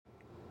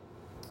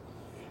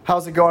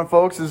How's it going,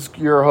 folks? This is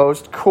your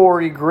host,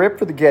 Corey Grip,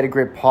 for the Get a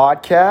Grip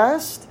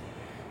podcast.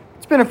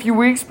 It's been a few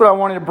weeks, but I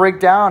wanted to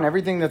break down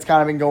everything that's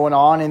kind of been going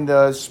on in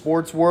the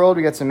sports world.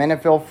 We got some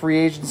NFL free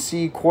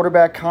agency,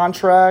 quarterback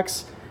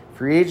contracts,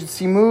 free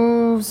agency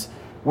moves,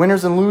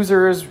 winners and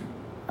losers.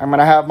 I'm going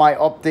to have my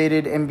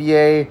updated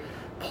NBA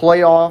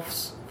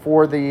playoffs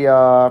for the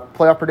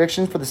playoff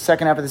predictions for the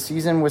second half of the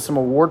season with some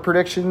award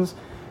predictions.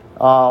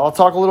 I'll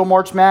talk a little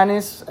March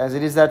Madness, as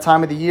it is that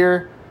time of the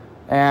year.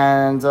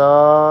 And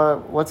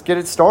let's get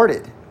it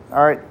started.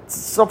 All right.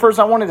 So first,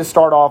 I wanted to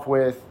start off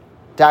with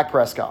Dak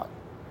Prescott.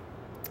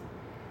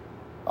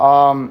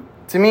 To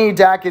me,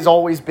 Dak has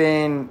always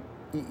been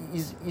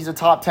he's a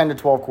top 10 to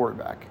 12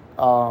 quarterback.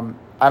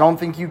 I don't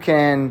think you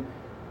can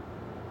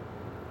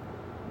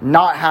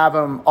not have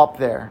him up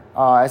there.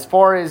 As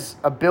far as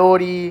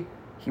ability,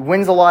 he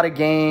wins a lot of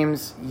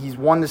games. He's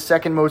won the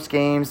second most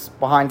games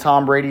behind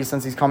Tom Brady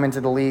since he's come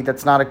into the league.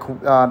 That's not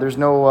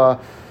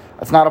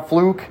that's not a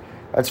fluke.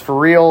 That's for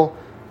real.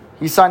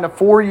 He signed a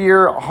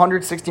 4-year,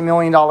 $160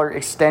 million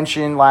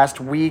extension last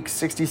week.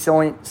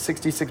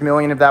 $66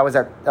 million of that was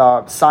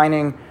at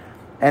signing.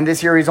 And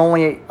this year he's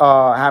only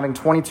having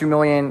 $22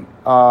 million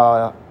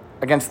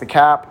against the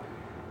cap.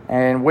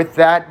 And with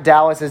that,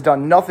 Dallas has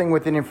done nothing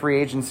within in free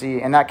agency,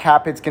 and that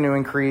cap hit's going to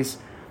increase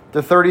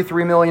to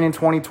 $33 million in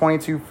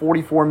 2022,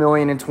 $44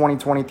 million in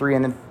 2023,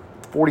 and then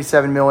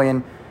 $47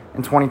 million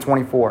in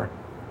 2024.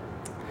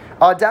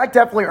 Dak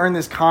definitely earned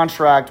this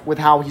contract with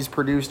how he's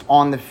produced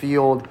on the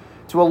field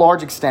to a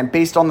large extent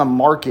based on the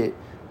market.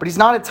 But he's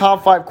not a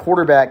top 5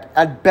 quarterback.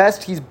 At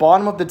best, he's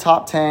bottom of the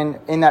top 10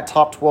 in that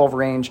top 12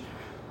 range.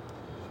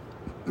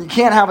 You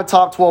can't have a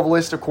top 12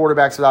 list of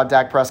quarterbacks without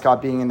Dak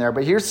Prescott being in there.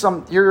 But here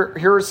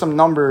are some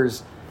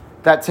numbers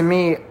that, to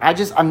me,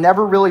 I've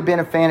never really been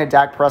a fan of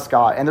Dak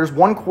Prescott. And there's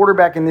one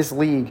quarterback in this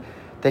league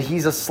that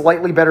he's a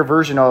slightly better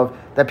version of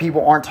that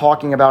people aren't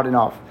talking about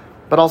enough.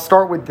 But I'll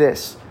start with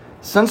this.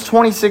 Since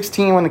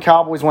 2016, when the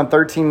Cowboys went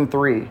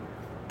 13-3,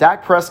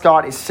 Dak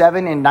Prescott is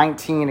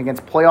 7-19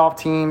 against playoff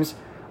teams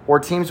or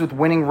teams with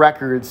winning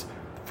records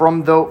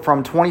from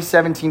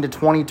 2017 to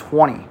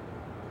 2020.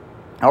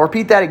 I'll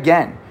repeat that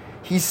again.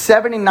 He's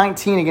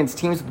 7-19 against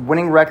teams with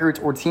winning records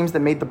or teams that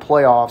made the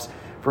playoffs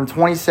from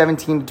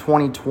 2017 to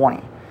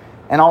 2020.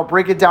 And I'll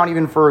break it down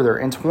even further.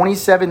 In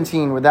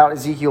 2017, without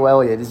Ezekiel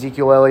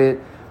Elliott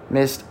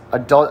missed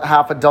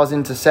half a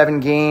dozen to 7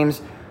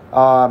 games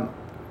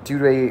due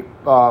to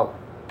a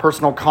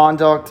personal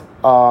conduct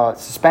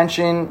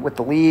suspension with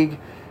the league.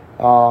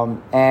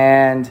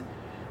 And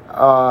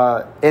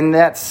in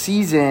that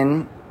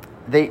season,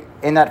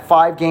 in that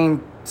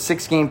 5-game,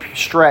 6-game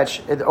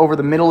stretch over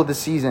the middle of the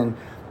season,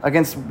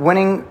 against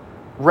winning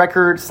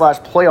record /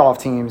 playoff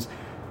teams,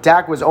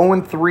 Dak was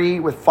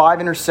 0-3 with 5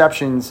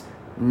 interceptions,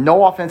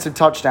 no offensive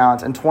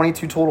touchdowns, and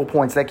 22 total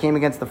points. That came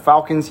against the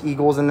Falcons,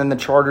 Eagles, and then the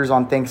Chargers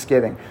on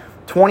Thanksgiving.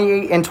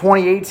 In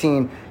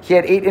 2018, he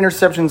had 8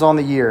 interceptions on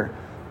the year.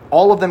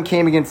 All of them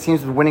came against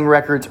teams with winning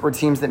records or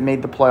teams that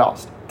made the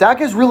playoffs. Dak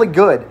is really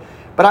good,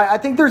 but I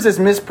think there's this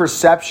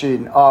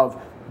misperception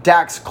of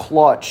Dak's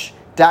clutch.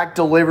 Dak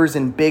delivers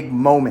in big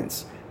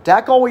moments.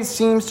 Dak always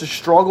seems to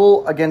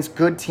struggle against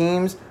good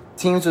teams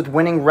with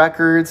winning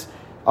records,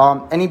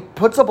 and he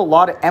puts up a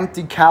lot of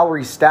empty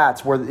calorie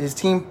stats where his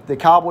team, the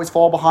Cowboys,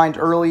 fall behind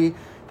early.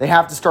 They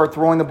have to start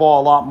throwing the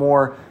ball a lot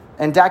more.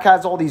 And Dak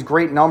has all these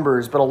great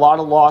numbers, but a lot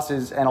of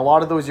losses, and a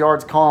lot of those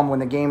yards come when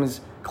the game is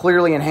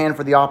clearly in hand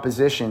for the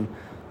opposition.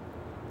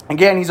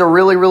 Again, he's a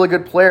really, really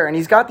good player, and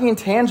he's got the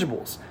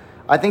intangibles.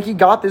 I think he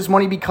got this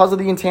money because of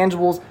the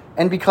intangibles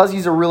and because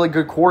he's a really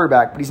good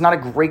quarterback, but he's not a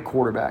great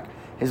quarterback.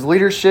 His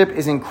leadership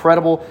is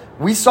incredible.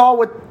 We saw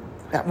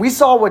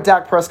what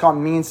Dak Prescott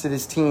means to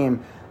this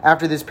team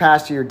after this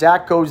past year.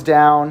 Dak goes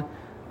down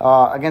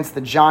against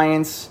the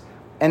Giants,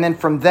 and then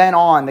from then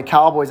on, the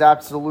Cowboys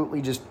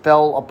absolutely just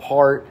fell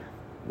apart.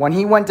 When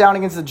he went down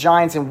against the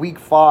Giants in Week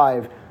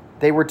 5,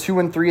 they were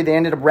 2-3. They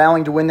ended up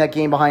rallying to win that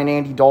game behind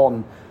Andy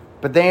Dalton.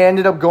 But they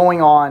ended up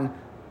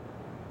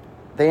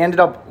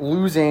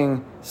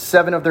losing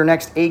 7 of their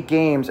next 8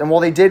 games. And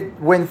while they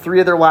did win 3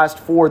 of their last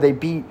 4, they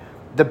beat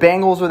the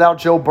Bengals without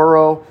Joe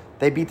Burrow.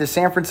 They beat the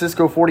San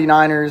Francisco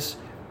 49ers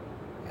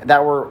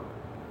that were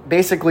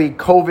basically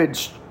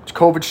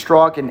COVID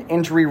struck and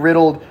injury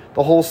riddled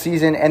the whole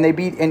season. And they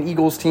beat an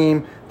Eagles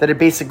team that had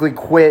basically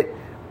quit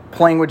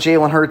playing with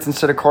Jalen Hurts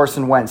instead of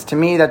Carson Wentz. To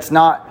me, that's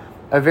not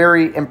a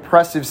very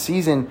impressive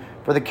season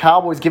for the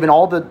Cowboys, given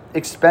all the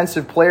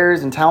expensive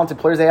players and talented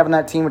players they have on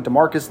that team with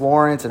DeMarcus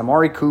Lawrence and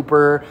Amari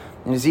Cooper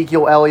and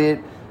Ezekiel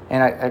Elliott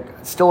and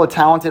still a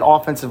talented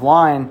offensive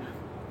line.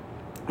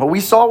 But we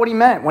saw what he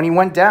meant when he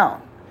went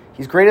down.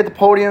 He's great at the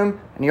podium,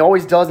 and he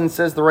always does and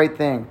says the right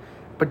thing.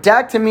 But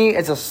Dak, to me,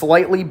 is a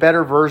slightly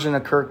better version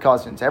of Kirk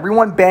Cousins.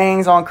 Everyone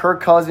bangs on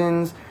Kirk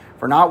Cousins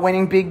for not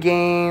winning big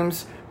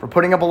games, for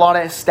putting up a lot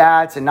of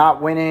stats and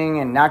not winning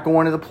and not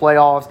going to the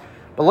playoffs.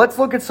 But let's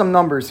look at some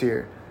numbers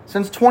here.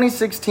 Since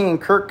 2016,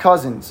 Kirk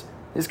Cousins,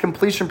 his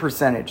completion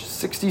percentage,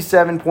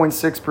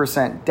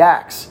 67.6%.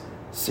 Dak's,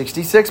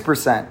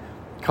 66%.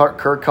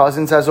 Kirk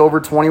Cousins has over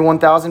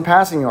 21,000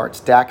 passing yards.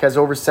 Dak has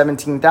over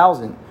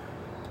 17,000.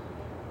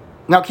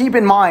 Now, keep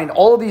in mind,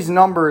 all of these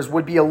numbers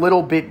would be a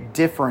little bit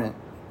different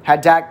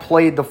had Dak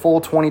played the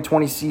full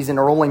 2020 season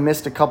or only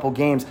missed a couple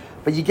games.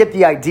 But you get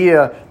the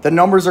idea. The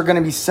numbers are going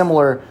to be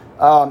similar.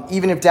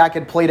 Even if Dak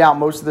had played out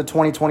most of the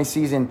 2020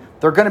 season,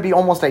 they're going to be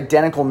almost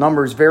identical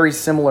numbers, very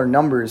similar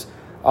numbers.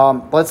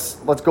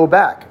 Let's go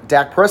back.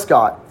 Dak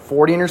Prescott,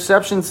 40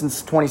 interceptions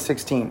since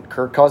 2016.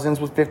 Kirk Cousins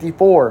was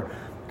 54.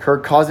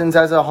 Kirk Cousins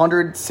has a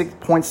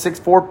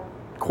 106.64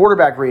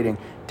 quarterback rating.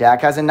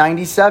 Dak has a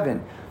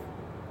 97.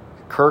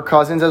 Kirk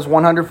Cousins has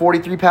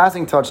 143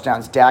 passing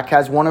touchdowns. Dak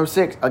has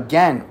 106.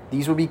 Again,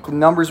 these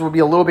numbers would be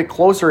a little bit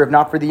closer if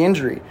not for the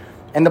injury.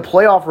 And the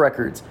playoff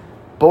records,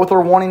 both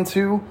are 1 and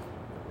 2.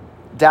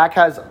 Dak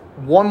has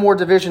one more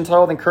division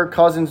title than Kirk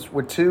Cousins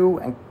with 2,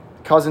 and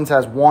Cousins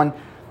has 1.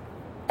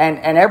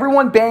 And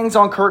everyone bangs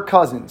on Kirk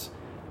Cousins.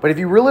 But if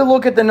you really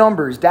look at the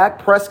numbers, Dak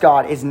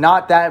Prescott is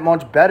not that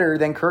much better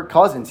than Kirk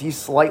Cousins. He's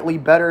slightly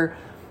better,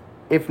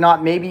 if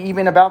not maybe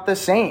even about the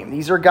same.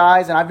 These are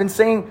guys, and I've been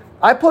saying,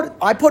 I put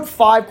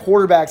 5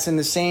 quarterbacks in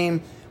the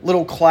same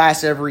little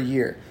class every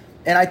year.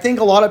 And I think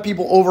a lot of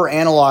people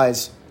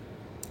overanalyze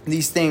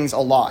these things a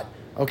lot.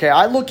 Okay,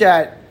 I look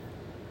at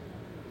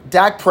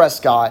Dak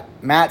Prescott,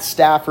 Matt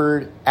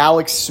Stafford,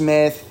 Alex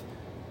Smith,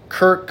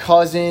 Kirk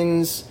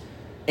Cousins,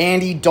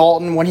 Andy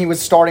Dalton when he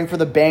was starting for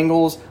the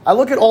Bengals. I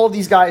look at all of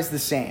these guys the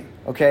same,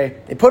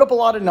 okay? They put up a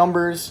lot of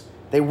numbers.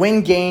 They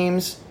win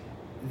games.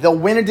 They'll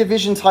win a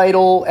division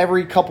title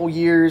every couple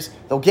years.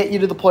 They'll get you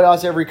to the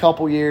playoffs every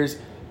couple years.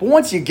 But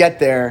once you get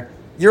there,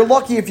 you're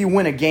lucky if you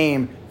win a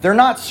game. They're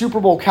not Super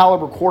Bowl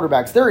caliber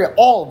quarterbacks. They're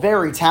all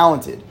very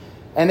talented.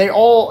 And they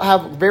all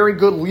have very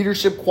good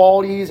leadership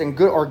qualities and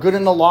are good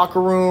in the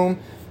locker room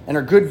and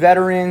are good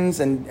veterans.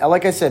 And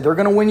like I said, they're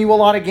going to win you a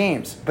lot of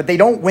games. But they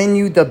don't win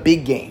you the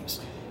big games.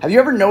 Have you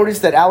ever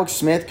noticed that Alex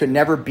Smith could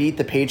never beat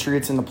the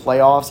Patriots in the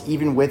playoffs,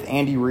 even with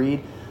Andy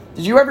Reid?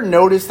 Did you ever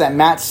notice that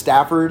Matt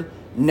Stafford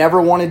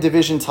never won a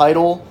division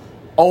title,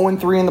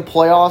 0-3 in the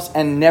playoffs,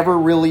 and never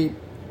really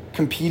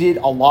competed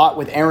a lot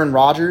with Aaron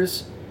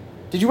Rodgers?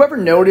 Did you ever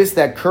notice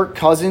that Kirk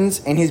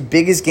Cousins, in his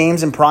biggest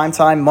games in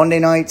primetime, Monday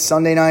night,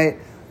 Sunday night,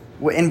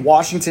 in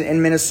Washington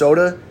and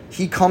Minnesota,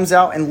 he comes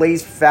out and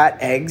lays fat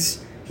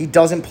eggs? He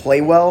doesn't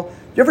play well.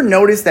 You ever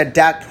notice that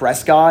Dak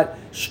Prescott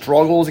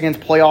struggles against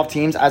playoff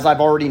teams, as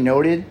I've already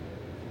noted?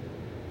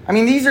 I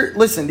mean, these are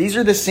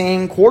the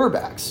same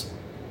quarterbacks.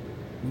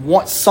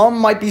 Some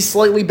might be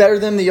slightly better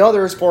than the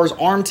other as far as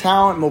arm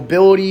talent,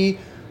 mobility,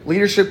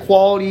 leadership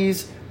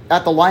qualities,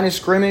 at the line of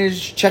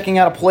scrimmage, checking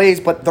out of plays,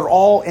 but they're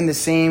all in the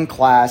same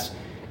class.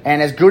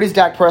 And as good as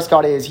Dak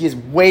Prescott is, he is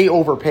way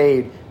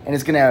overpaid and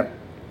is going to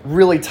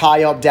really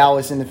tie up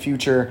Dallas in the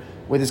future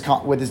with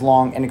his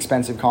long and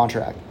expensive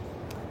contract.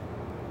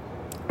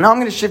 Now I'm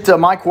going to shift to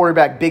my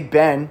quarterback, Big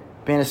Ben.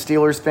 Been a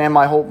Steelers fan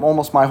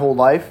almost my whole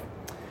life.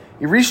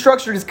 He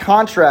restructured his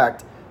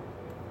contract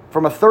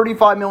from a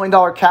 $35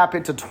 million cap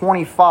hit to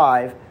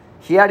 $25.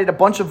 He added a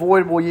bunch of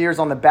voidable years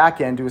on the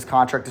back end to his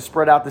contract to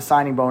spread out the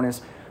signing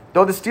bonus.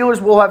 Though the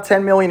Steelers will have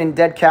 $10 million in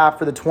dead cap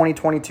for the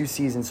 2022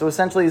 season. So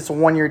essentially it's a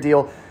one-year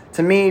deal.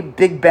 To me,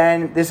 Big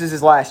Ben, this is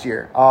his last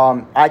year.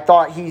 I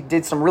thought he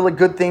did some really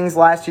good things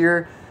last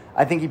year.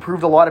 I think he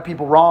proved a lot of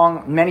people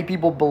wrong. Many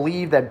people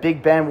believe that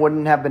Big Ben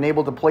wouldn't have been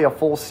able to play a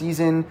full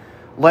season,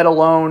 let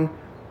alone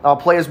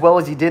play as well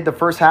as he did the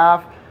first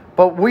half.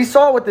 But we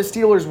saw what the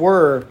Steelers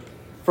were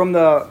from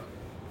the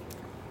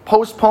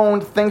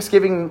postponed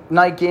Thanksgiving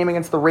night game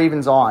against the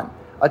Ravens on.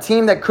 A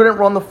team that couldn't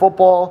run the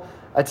football,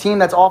 a team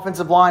that's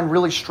offensive line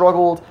really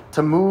struggled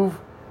to move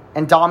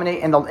and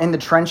dominate in the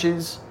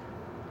trenches,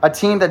 a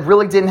team that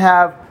really didn't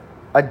have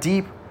a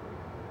deep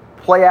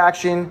play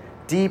action,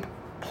 deep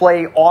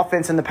play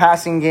offense in the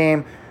passing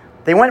game.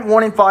 They went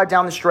 1-5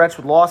 down the stretch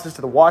with losses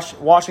to the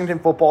Washington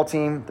football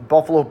team, the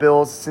Buffalo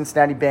Bills,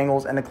 Cincinnati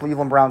Bengals, and the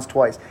Cleveland Browns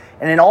twice.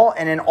 And in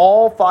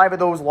all 5 of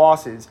those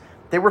losses,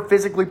 they were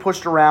physically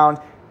pushed around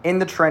in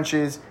the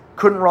trenches,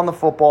 couldn't run the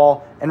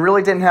football, and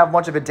really didn't have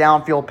much of a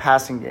downfield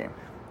passing game.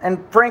 And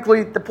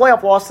frankly, the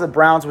playoff loss to the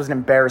Browns was an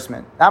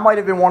embarrassment. That might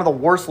have been one of the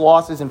worst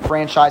losses in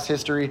franchise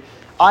history.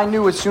 I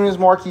knew as soon as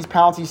Marquise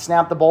Pouncey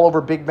snapped the ball over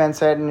Big Ben's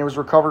head and it was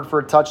recovered for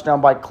a touchdown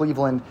by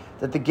Cleveland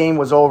that the game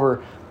was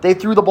over. They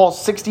threw the ball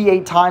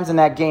 68 times in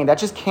that game. That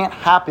just can't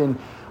happen.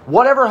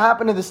 Whatever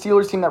happened to the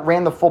Steelers team that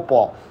ran the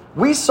football?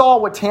 We saw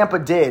what Tampa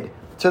did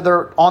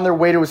on their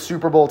way to a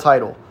Super Bowl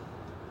title.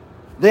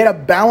 They had a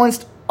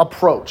balanced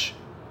approach.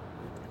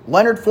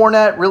 Leonard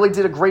Fournette really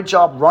did a great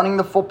job running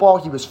the football.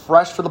 He was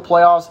fresh for the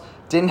playoffs,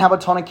 didn't have a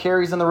ton of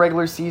carries in the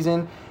regular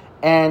season.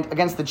 And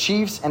against the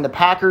Chiefs and the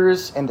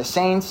Packers and the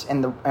Saints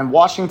and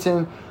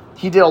Washington,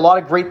 he did a lot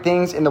of great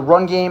things in the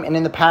run game and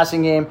in the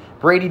passing game.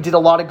 Brady did a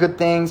lot of good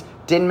things,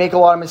 didn't make a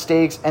lot of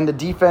mistakes, and the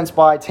defense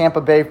by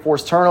Tampa Bay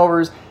forced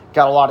turnovers,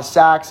 got a lot of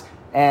sacks,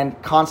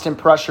 and constant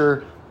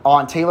pressure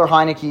on Taylor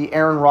Heineke,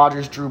 Aaron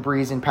Rodgers, Drew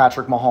Brees, and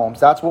Patrick Mahomes.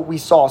 That's what we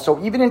saw.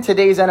 So even in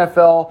today's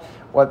NFL,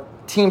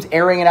 what teams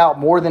airing it out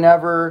more than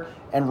ever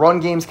and run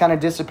game's kind of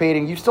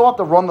dissipating, you still have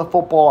to run the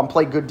football and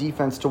play good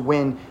defense to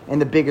win in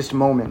the biggest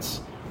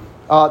moments.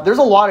 There's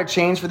a lot of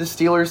change for the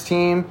Steelers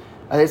team.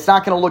 It's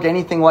not going to look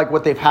anything like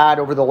what they've had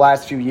over the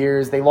last few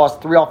years. They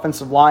lost 3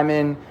 offensive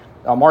linemen.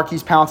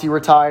 Marquise Pouncey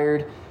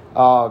retired.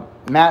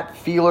 Matt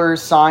Fielder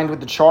signed with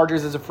the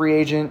Chargers as a free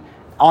agent.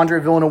 Andre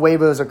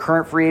Villanueva is a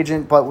current free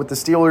agent, but with the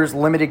Steelers,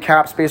 limited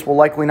cap space, will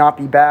likely not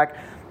be back.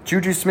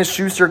 Juju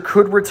Smith-Schuster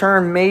could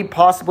return, may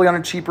possibly on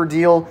a cheaper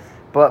deal,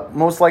 but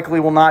most likely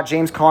will not.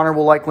 James Conner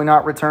will likely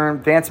not return.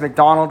 Vance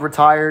McDonald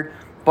retired.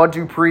 Bud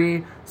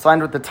Dupree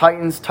signed with the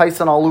Titans.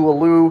 Tyson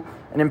Alualu,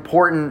 an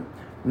important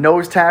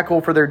nose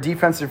tackle for their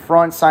defensive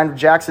front, signed with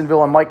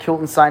Jacksonville, and Mike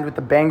Hilton signed with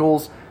the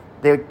Bengals.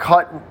 They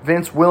cut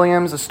Vince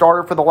Williams, a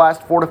starter for the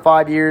last 4 to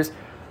 5 years.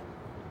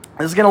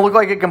 This is going to look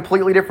like a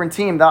completely different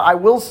team. Now, I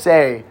will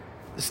say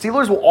the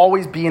Steelers will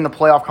always be in the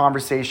playoff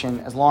conversation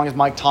as long as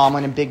Mike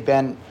Tomlin and Big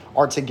Ben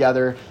are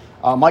together.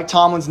 Mike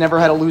Tomlin's never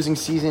had a losing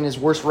season. His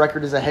worst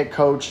record as a head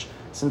coach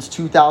since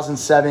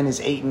 2007 is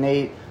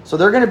 8-8. So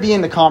they're going to be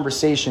in the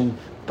conversation.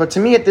 But to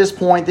me at this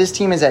point, this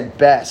team is at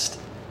best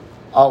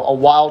a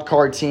wild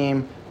card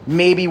team,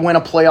 maybe win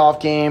a playoff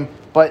game.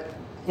 But,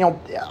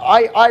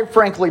 I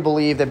frankly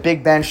believe that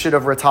Big Ben should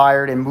have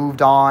retired and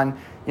moved on.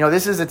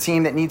 This is a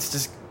team that needs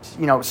to,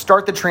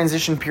 start the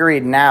transition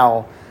period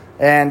now.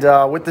 And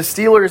with the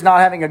Steelers not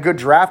having a good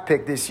draft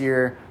pick this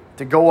year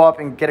to go up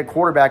and get a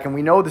quarterback, and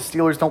we know the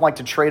Steelers don't like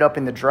to trade up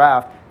in the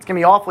draft, it's going to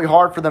be awfully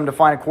hard for them to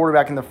find a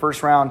quarterback in the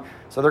first round.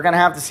 So they're going to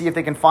have to see if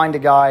they can find a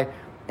guy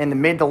in the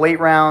mid to late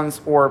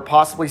rounds, or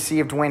possibly see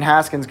if Dwayne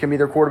Haskins can be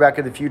their quarterback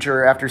of the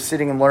future after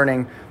sitting and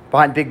learning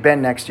behind Big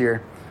Ben next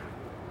year.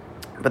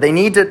 But they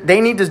need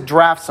to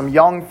draft some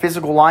young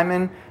physical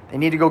linemen. They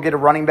need to go get a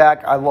running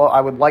back. I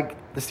would like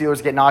the Steelers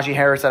to get Najee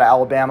Harris out of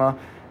Alabama,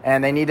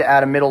 and they need to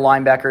add a middle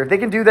linebacker. If they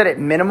can do that at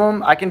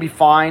minimum, I can be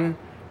fine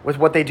with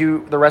what they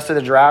do the rest of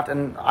the draft,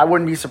 and I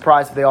wouldn't be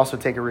surprised if they also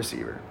take a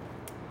receiver.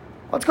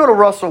 Let's go to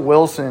Russell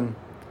Wilson.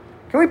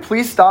 Can we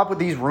please stop with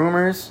these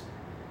rumors?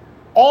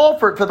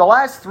 For the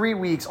last 3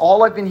 weeks,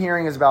 all I've been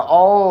hearing is about,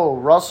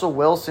 Russell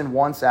Wilson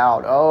wants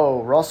out.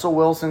 Russell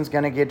Wilson's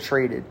going to get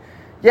traded.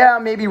 Yeah,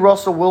 maybe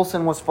Russell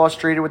Wilson was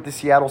frustrated with the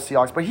Seattle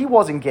Seahawks, but he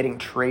wasn't getting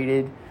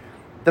traded.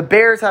 The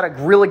Bears had a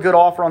really good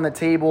offer on the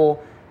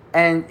table,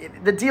 and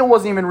the deal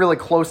wasn't even really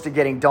close to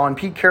getting done.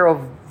 Pete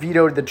Carroll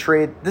vetoed the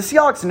trade. The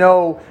Seahawks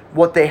know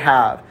what they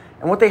have,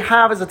 and what they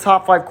have is a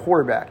top 5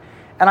 quarterback.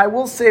 And I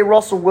will say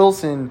Russell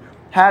Wilson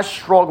has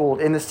struggled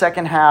in the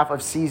second half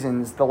of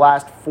seasons the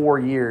last 4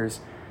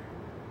 years.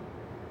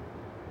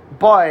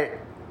 But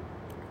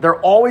they're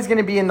always going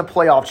to be in the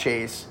playoff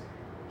chase.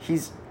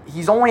 He's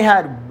only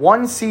had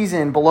 1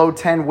 season below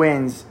 10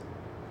 wins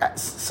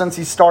since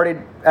he's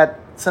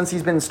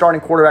been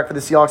starting quarterback for the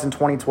Seahawks in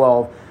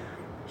 2012.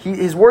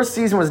 His worst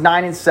season was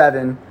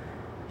 9-7.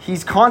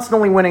 He's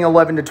constantly winning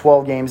 11 to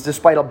 12 games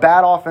despite a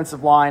bad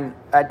offensive line,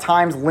 at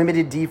times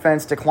limited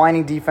defense,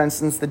 declining defense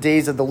since the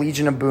days of the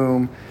Legion of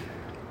Boom.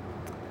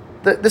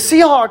 The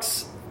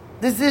Seahawks,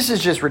 this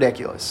is just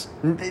ridiculous.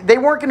 They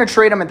weren't going to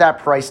trade him at that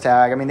price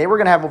tag. I mean, they were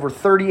going to have over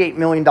 $38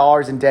 million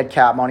in dead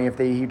cap money if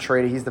he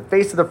traded. He's the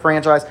face of the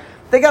franchise.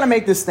 They got to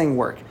make this thing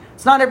work.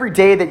 It's not every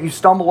day that you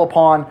stumble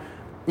upon,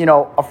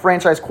 a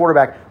franchise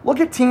quarterback.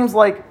 Look at teams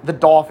like the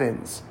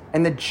Dolphins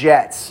and the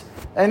Jets.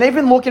 And they've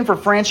been looking for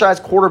franchise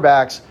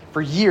quarterbacks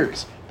for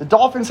years. The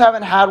Dolphins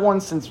haven't had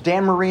one since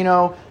Dan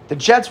Marino. The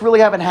Jets really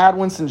haven't had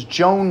one since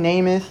Joe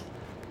Namath.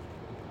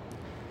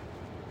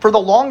 For the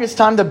longest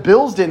time, the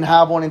Bills didn't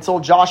have one until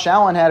Josh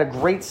Allen had a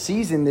great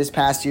season this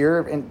past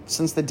year, and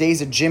since the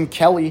days of Jim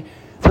Kelly.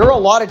 There are a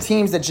lot of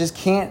teams that just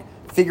can't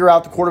figure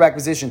out the quarterback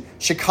position.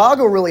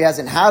 Chicago really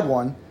hasn't had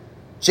one.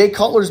 Jay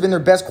Cutler's been their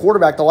best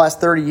quarterback the last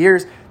 30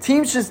 years.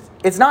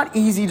 It's not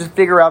easy to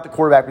figure out the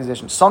quarterback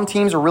position. Some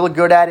teams are really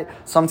good at it.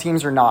 Some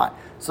teams are not.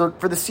 So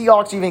for the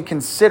Seahawks to even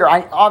consider,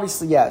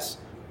 obviously, yes,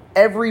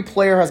 every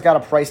player has got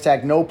a price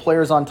tag. No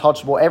player is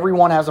untouchable.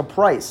 Everyone has a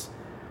price.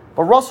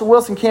 But Russell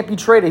Wilson can't be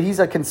traded. He's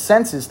a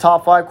consensus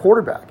top 5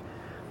 quarterback.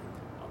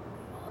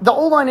 The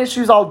O-line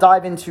issues I'll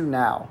dive into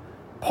now.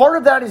 Part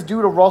of that is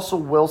due to Russell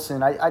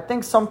Wilson. I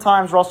think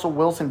sometimes Russell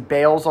Wilson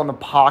bails on the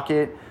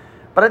pocket.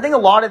 But I think a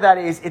lot of that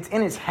it's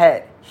in his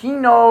head. He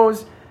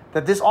knows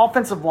that this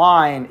offensive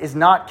line is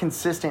not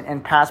consistent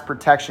in pass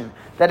protection.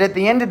 That at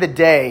the end of the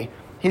day,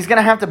 he's going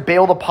to have to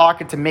bail the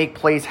pocket to make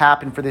plays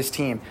happen for this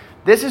team.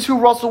 This is who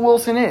Russell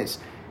Wilson is.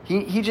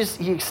 He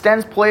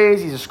extends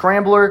plays. He's a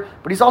scrambler,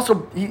 but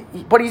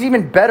he's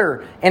even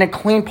better in a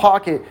clean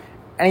pocket.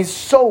 And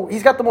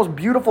he's got the most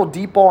beautiful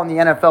deep ball in the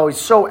NFL.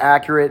 He's so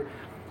accurate.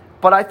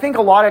 But I think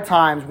a lot of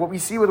times what we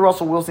see with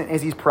Russell Wilson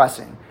is he's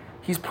pressing.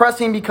 He's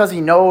pressing because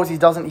he knows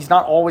he's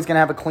not always going to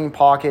have a clean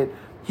pocket.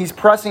 He's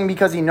pressing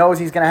because he knows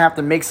he's going to have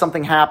to make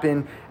something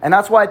happen. And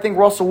that's why I think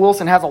Russell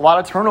Wilson has a lot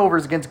of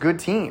turnovers against good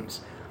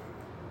teams.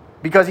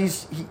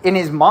 Because in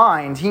his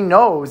mind, he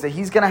knows that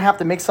he's going to have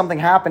to make something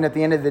happen at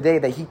the end of the day,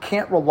 that he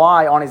can't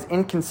rely on his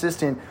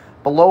inconsistent,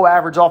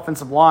 below-average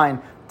offensive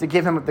line to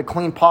give him the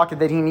clean pocket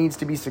that he needs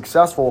to be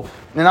successful.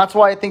 And that's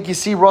why I think you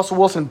see Russell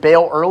Wilson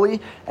bail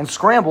early and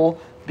scramble,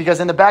 because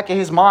in the back of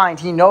his mind,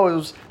 he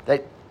knows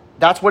that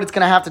that's what it's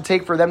going to have to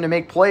take for them to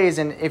make plays.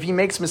 And if he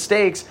makes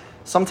mistakes,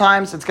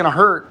 sometimes it's going to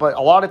hurt, but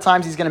a lot of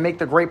times he's going to make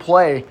the great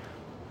play.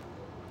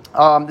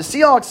 The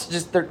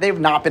Seahawks, they've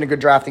not been a good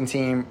drafting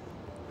team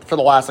for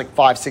the last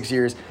 5-6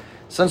 years.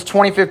 Since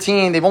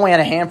 2015, they've only had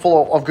a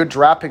handful of good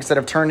draft picks that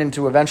have turned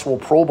into eventual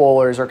Pro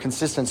Bowlers or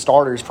consistent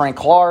starters. Frank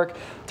Clark,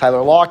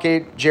 Tyler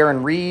Lockett,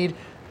 Jaron Reed,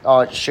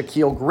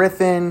 Shaquille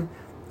Griffin,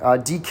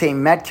 DK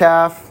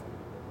Metcalf,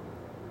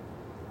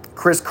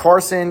 Chris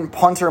Carson,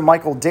 punter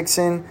Michael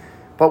Dixon.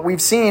 But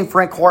we've seen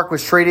Frank Clark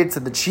was traded to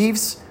the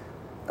Chiefs.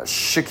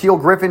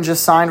 Shaquille Griffin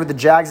just signed with the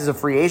Jags as a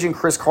free agent.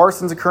 Chris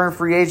Carson's a current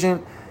free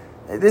agent.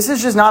 This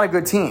is just not a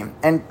good team.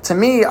 And to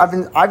me, I've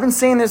been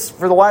saying this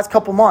for the last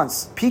couple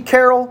months. Pete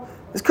Carroll,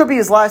 this could be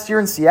his last year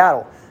in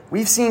Seattle.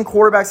 We've seen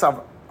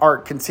quarterbacks are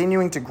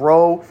continuing to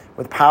grow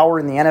with power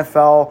in the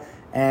NFL,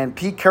 and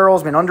Pete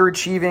Carroll's been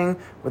underachieving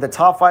with a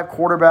top 5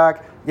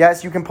 quarterback.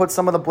 Yes, you can put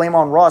some of the blame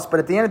on Russ, but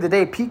at the end of the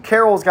day, Pete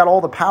Carroll's got all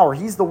the power.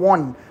 He's the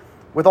one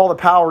with all the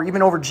power,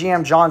 even over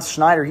GM John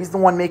Schneider. He's the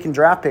one making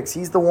draft picks.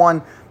 He's the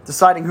one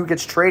deciding who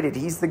gets traded.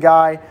 He's the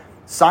guy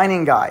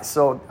signing guys.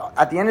 So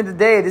at the end of the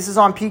day, this is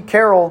on Pete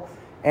Carroll,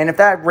 and if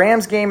that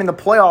Rams game in the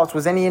playoffs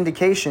was any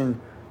indication,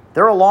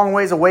 they're a long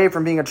ways away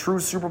from being a true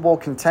Super Bowl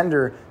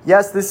contender.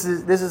 Yes, this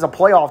is a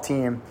playoff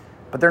team,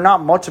 but they're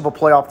not much of a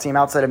playoff team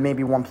outside of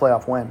maybe one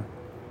playoff win.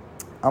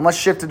 Let's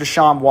shift to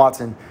Deshaun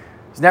Watson.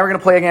 He's never going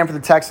to play again for the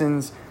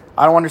Texans.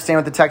 I don't understand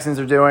what the Texans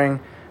are doing.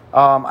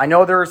 I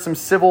know there are some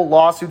civil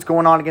lawsuits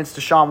going on against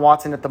Deshaun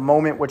Watson at the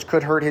moment, which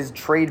could hurt his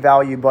trade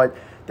value, but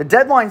the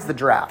deadline's the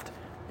draft.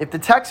 If the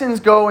Texans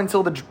go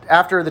until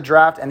after the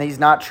draft and he's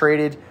not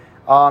traded,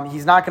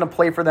 he's not going to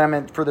play for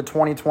them for the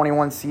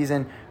 2021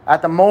 season.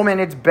 At the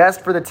moment, it's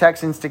best for the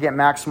Texans to get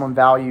maximum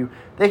value.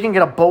 They can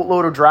get a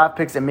boatload of draft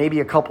picks and maybe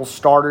a couple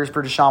starters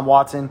for Deshaun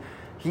Watson.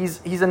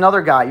 He's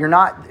another guy.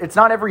 It's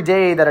not every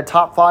day that a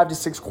top 5 to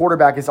 6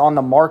 quarterback is on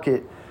the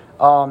market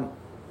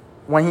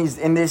when he's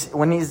in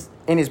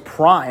his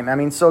prime. I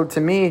mean, so to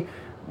me,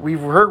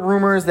 we've heard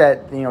rumors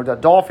that the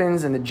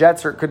Dolphins and the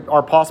Jets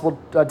are possible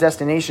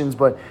destinations,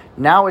 but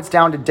now it's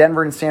down to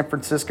Denver and San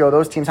Francisco.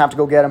 Those teams have to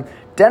go get him.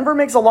 Denver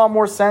makes a lot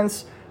more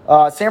sense.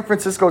 San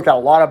Francisco's got a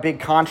lot of big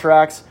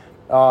contracts.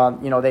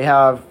 They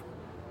have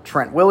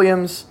Trent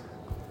Williams,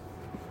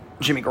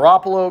 Jimmy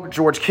Garoppolo,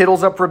 George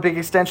Kittle's up for a big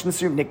extension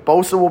soon. Nick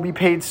Bosa will be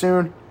paid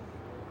soon.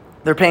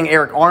 They're paying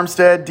Eric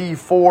Armstead, Dee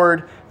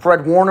Ford,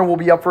 Fred Warner will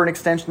be up for an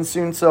extension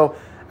soon. So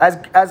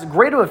as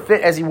great of a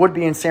fit as he would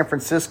be in San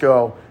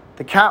Francisco,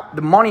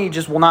 the money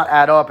just will not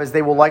add up, as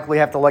they will likely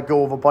have to let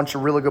go of a bunch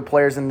of really good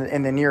players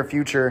in the near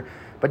future.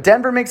 But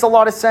Denver makes a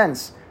lot of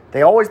sense.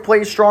 They always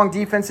play strong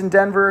defense in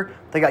Denver.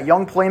 They got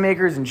young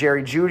playmakers in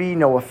Jerry Jeudy,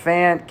 Noah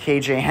Fant,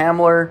 KJ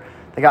Hamler.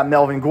 They got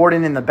Melvin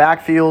Gordon in the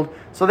backfield.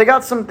 So they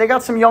got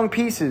some young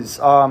pieces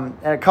and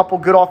a couple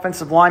good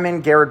offensive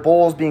linemen, Garrett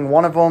Bowles being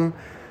one of them.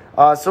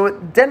 So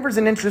Denver's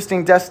an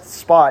interesting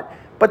spot.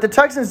 But the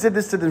Texans did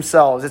this to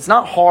themselves. It's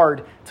not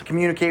hard to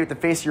communicate with the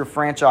face of your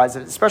franchise,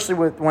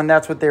 especially when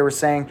that's what they were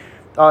saying.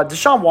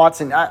 Deshaun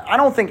Watson, I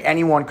don't think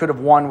anyone could have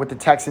won with the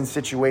Texans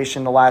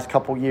situation the last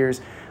couple years.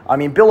 I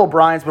mean, Bill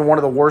O'Brien's been one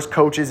of the worst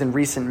coaches in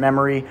recent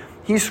memory.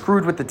 He's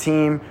screwed with the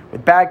team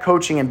with bad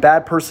coaching and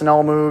bad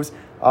personnel moves.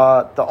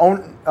 The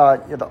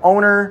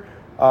owner,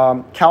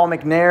 Cal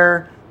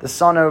McNair, the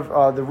son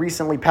of the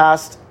recently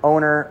passed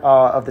owner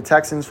of the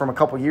Texans from a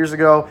couple years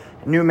ago,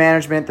 new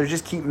management, they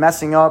just keep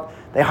messing up.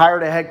 They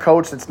hired a head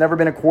coach that's never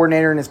been a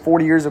coordinator in his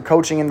 40 years of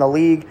coaching in the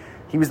league.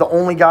 He was the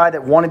only guy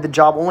that wanted the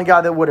job, only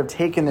guy that would have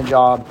taken the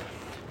job.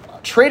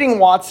 Trading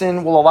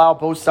Watson will allow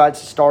both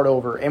sides to start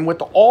over. And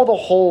with all the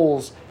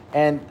holes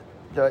and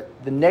the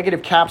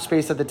negative cap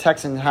space that the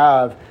Texans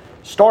have,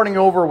 starting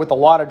over with a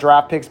lot of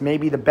draft picks may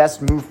be the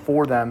best move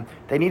for them.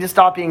 They need to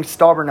stop being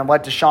stubborn and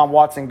let Deshaun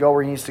Watson go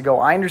where he needs to go.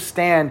 I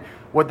understand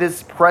what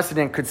this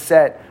precedent could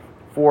set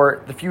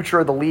for the future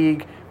of the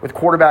league with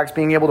quarterbacks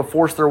being able to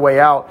force their way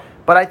out.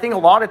 But I think a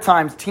lot of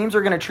times teams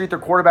are going to treat their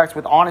quarterbacks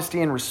with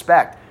honesty and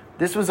respect.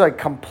 This was a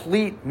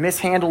complete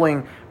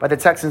mishandling by the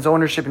Texans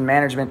ownership and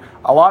management.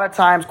 A lot of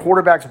times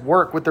quarterbacks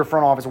work with their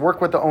front office, work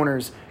with the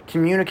owners,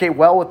 communicate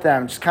well with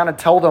them, just kind of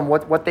tell them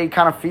what they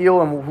kind of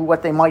feel and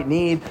what they might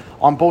need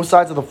on both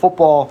sides of the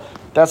football.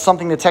 That's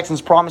something the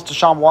Texans promised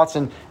Deshaun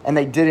Watson, and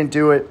they didn't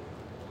do it.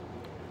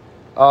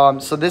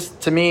 So this,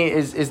 to me,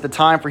 is the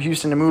time for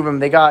Houston to move him.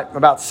 They got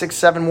about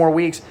 6-7 more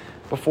weeks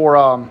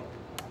before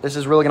this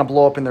is really going to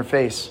blow up in their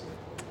face.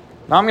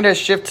 Now I'm going to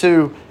shift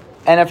to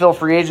NFL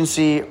free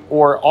agency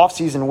or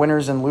offseason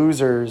winners and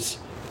losers.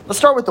 Let's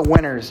start with the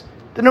winners.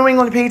 The New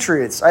England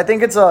Patriots. I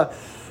think it's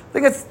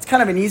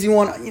kind of an easy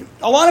one.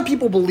 A lot of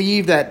people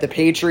believe that the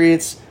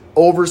Patriots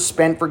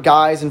overspent for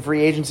guys in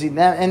free agency, and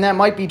that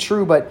might be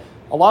true, but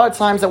a lot of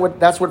times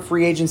that's what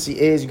free agency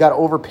is. You got to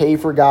overpay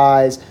for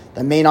guys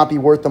that may not be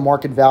worth the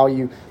market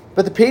value.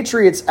 But the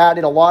Patriots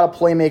added a lot of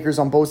playmakers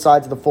on both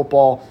sides of the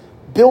football.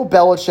 Bill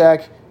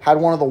Belichick had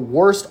one of the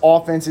worst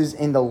offenses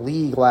in the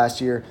league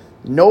last year.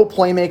 No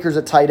playmakers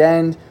at tight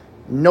end,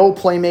 no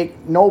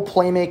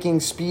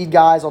playmaking speed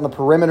guys on the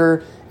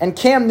perimeter. And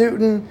Cam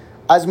Newton,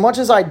 as much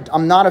as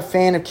I'm not a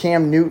fan of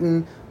Cam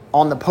Newton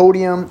on the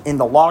podium, in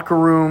the locker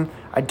room,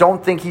 I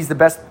don't think he's the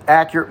best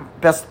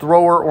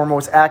thrower or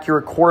most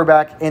accurate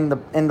quarterback in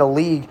the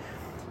league.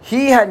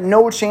 He had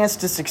no chance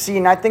to succeed,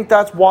 and I think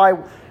that's why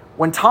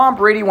when Tom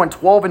Brady went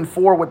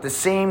 12-4 with the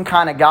same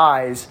kind of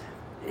guys,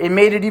 it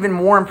made it even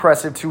more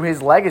impressive to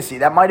his legacy.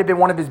 That might have been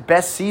one of his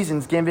best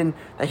seasons, given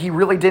that he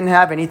really didn't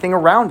have anything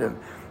around him.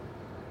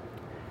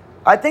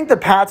 I think the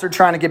Pats are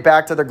trying to get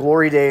back to their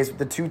glory days with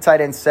the two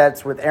tight end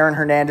sets with Aaron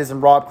Hernandez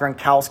and Rob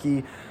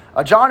Gronkowski.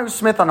 Jonnu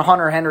Smith and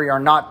Hunter Henry are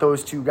not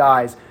those two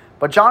guys,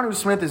 but Jonnu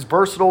Smith is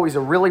versatile. He's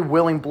a really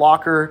willing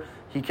blocker.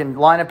 He can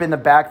line up in the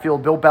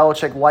backfield. Bill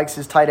Belichick likes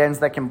his tight ends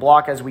that can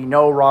block. As we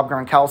know, Rob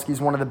Gronkowski is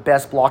one of the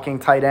best blocking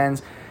tight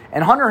ends.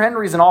 And Hunter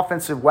Henry is an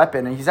offensive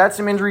weapon. And he's had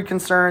some injury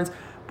concerns,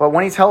 but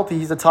when he's healthy,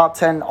 he's a top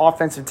 10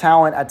 offensive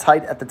talent at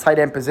the tight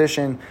end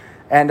position.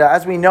 And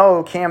as we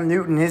know, Cam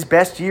Newton, his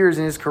best years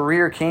in his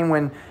career came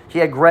when he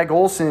had Greg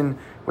Olsen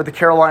with the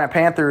Carolina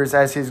Panthers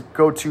as his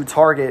go-to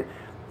target.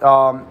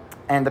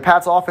 And the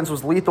Pats offense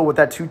was lethal with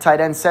that two tight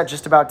end set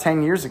just about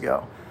 10 years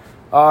ago.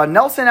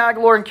 Nelson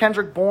Agholor and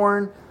Kendrick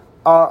Bourne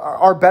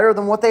are better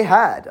than what they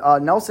had.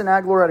 Nelson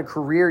Agholor had a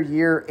career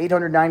year,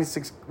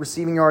 896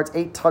 receiving yards,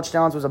 8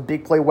 touchdowns, was a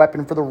big play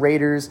weapon for the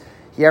Raiders.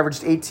 He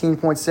averaged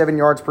 18.7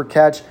 yards per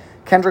catch.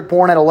 Kendrick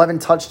Bourne had 11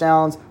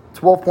 touchdowns,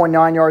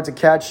 12.9 yards a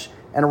catch,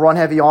 and a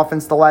run-heavy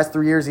offense the last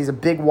 3 years. He's a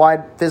big,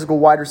 physical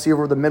wide receiver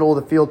over the middle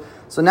of the field.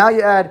 So now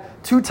you add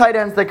two tight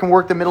ends that can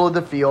work the middle of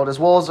the field, as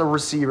well as a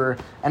receiver,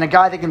 and a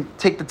guy that can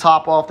take the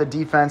top off the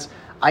defense.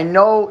 I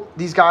know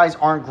these guys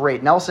aren't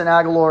great. Nelson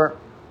Agholor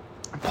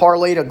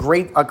parlayed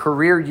a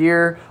career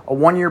year, a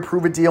 1-year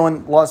prove-it deal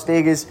in Las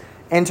Vegas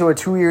into a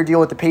 2-year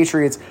deal with the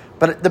Patriots.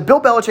 But the Bill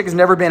Belichick has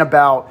never been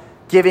about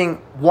giving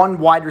one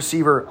wide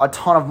receiver a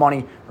ton of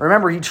money.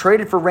 Remember, he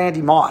traded for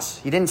Randy Moss.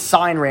 He didn't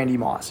sign Randy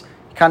Moss.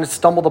 He kind of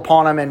stumbled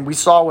upon him, and we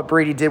saw what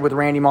Brady did with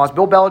Randy Moss.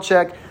 Bill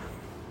Belichick,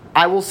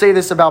 I will say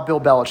this about Bill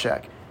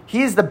Belichick.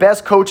 He is the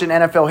best coach in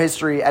NFL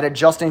history at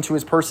adjusting to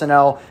his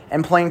personnel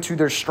and playing to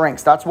their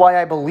strengths. That's why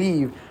I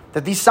believe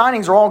that these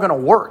signings are all going to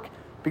work,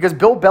 because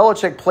Bill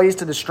Belichick plays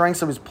to the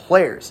strengths of his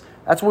players.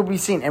 That's what we've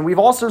seen. And we've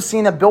also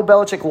seen that Bill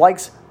Belichick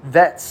likes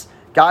vets,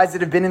 guys that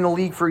have been in the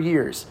league for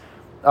years.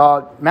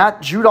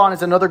 Matt Judon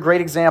is another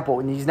great example.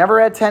 And he's never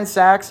had 10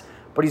 sacks,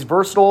 but he's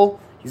versatile.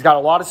 He's got a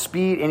lot of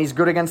speed, and he's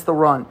good against the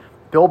run.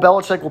 Bill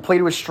Belichick will play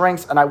to his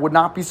strengths, and I would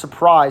not be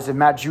surprised if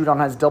Matt Judon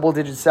has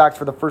double-digit sacks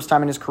for the first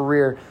time in his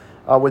career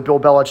with Bill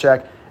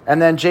Belichick.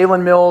 And then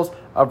Jalen Mills,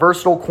 a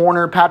versatile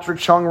corner. Patrick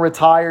Chung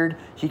retired.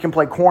 He can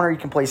play corner. He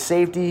can play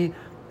safety.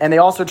 And they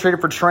also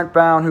traded for Trent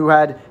Brown, who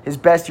had his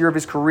best year of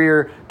his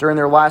career during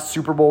their last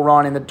Super Bowl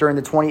run during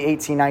the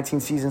 2018-19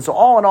 season. So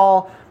all in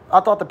all, I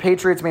thought the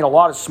Patriots made a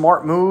lot of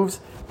smart moves.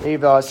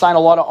 They've signed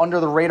a lot of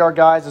under-the-radar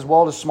guys as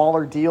well as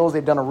smaller deals.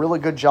 They've done a really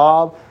good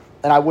job.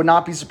 And I would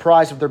not be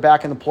surprised if they're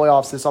back in the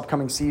playoffs this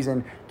upcoming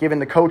season, given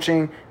the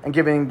coaching and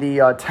given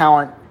the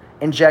talent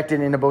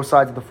injected into both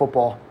sides of the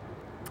football.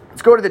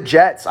 Let's go to the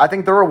Jets. I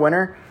think they're a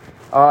winner.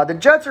 The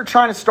Jets are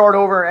trying to start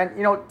over.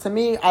 And, to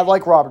me, I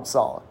like Robert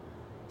Saleh.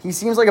 He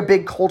seems like a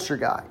big culture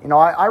guy.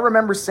 I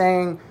remember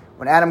saying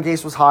when Adam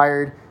Gase was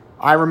hired,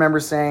 I remember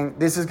saying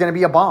this is going to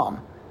be a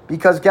bomb.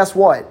 Because guess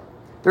what?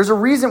 There's a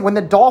reason when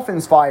the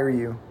Dolphins fire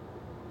you,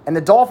 and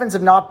the Dolphins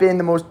have not been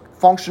the most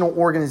functional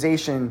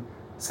organization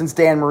since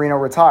Dan Marino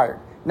retired.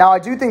 Now, I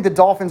do think the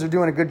Dolphins are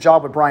doing a good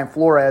job with Brian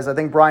Flores. I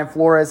think Brian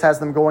Flores has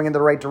them going in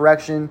the right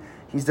direction.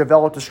 He's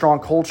developed a strong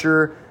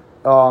culture.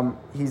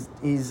 He's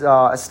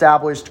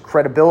established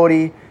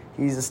credibility.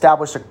 He's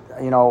established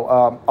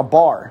a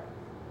bar,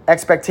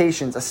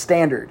 expectations, a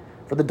standard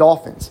for the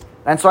Dolphins.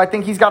 And so I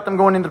think he's got them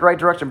going in the right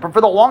direction. But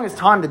for the longest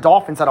time, the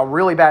Dolphins had a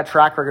really bad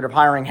track record of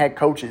hiring head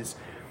coaches.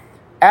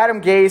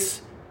 Adam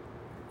Gase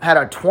had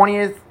a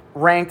 20th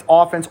ranked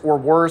offense or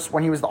worse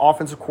when he was the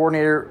offensive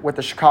coordinator with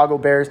the Chicago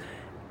Bears.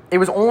 It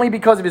was only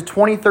because of his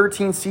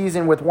 2013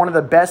 season with one of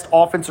the best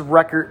offensive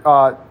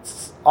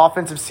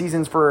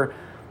seasons for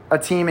a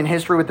team in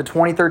history with the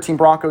 2013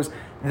 Broncos.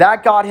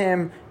 That got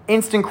him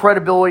instant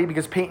credibility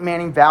because Peyton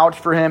Manning vouched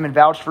for him and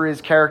vouched for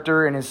his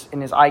character and his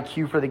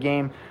IQ for the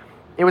game.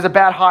 It was a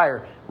bad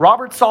hire.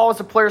 Robert Saleh is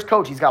a player's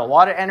coach. He's got a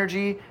lot of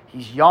energy.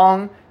 He's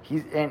young.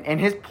 And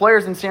his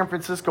players in San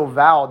Francisco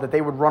vowed that they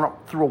would run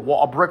through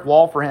a brick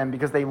wall for him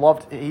because they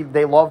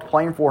loved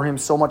playing for him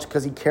so much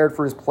because he cared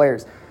for his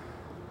players.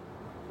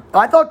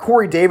 I thought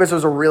Corey Davis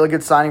was a really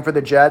good signing for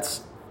the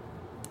Jets.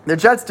 The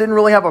Jets didn't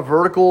really have a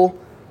vertical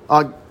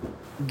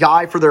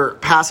guy for their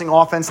passing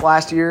offense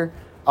last year.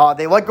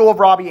 They let go of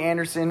Robbie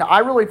Anderson. I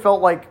really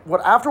felt like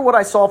after what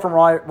I saw from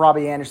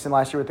Robbie Anderson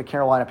last year with the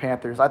Carolina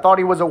Panthers, I thought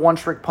he was a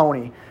one-trick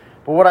pony.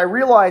 But what I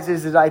realized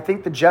is that I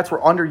think the Jets were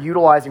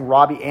underutilizing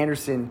Robbie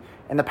Anderson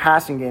in the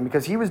passing game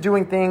because he was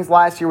doing things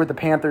last year with the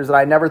Panthers that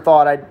I never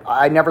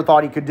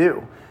thought he could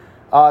do.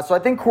 So I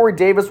think Corey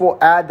Davis will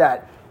add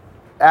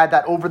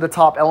that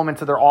over-the-top element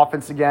to their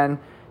offense again.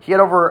 He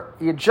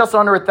had just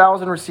under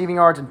 1,000 receiving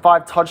yards and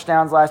 5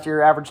 touchdowns last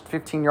year, averaged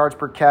 15 yards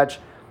per catch.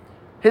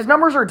 His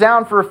numbers are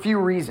down for a few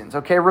reasons,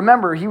 okay?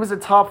 Remember, he was a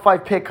top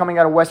 5 pick coming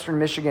out of Western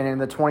Michigan in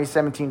the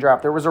 2017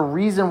 draft. There was a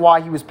reason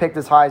why he was picked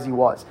as high as he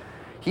was.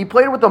 He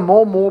played with a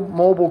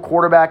mobile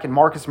quarterback in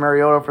Marcus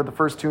Mariota for the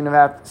first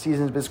 2.5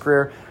 seasons of his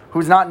career,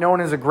 who's not known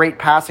as a great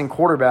passing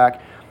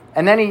quarterback.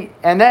 And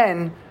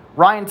then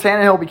Ryan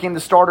Tannehill became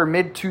the starter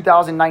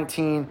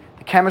mid-2019.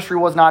 The chemistry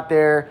was not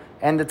there,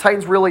 and the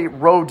Titans really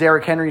rode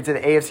Derrick Henry to the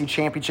AFC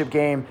Championship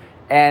game,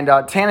 and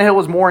Tannehill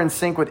was more in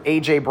sync with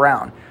A.J.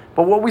 Brown.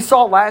 But what we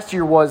saw last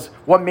year was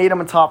what made him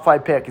a top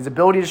 5 pick. His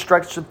ability to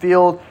stretch the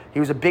field. He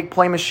was a big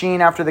play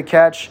machine after the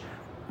catch.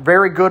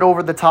 Very good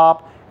over the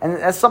top. And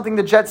that's something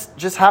the Jets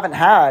just haven't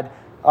had.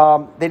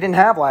 They didn't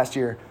have last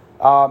year.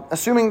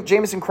 Assuming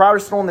Jamison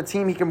Crowder's still on the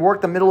team, he can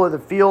work the middle of the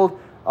field.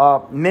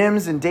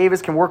 Mims and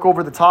Davis can work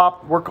over the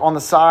top, work on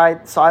the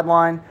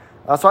sideline.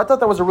 So I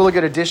thought that was a really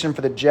good addition for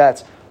the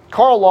Jets.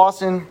 Carl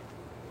Lawson,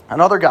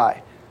 another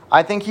guy.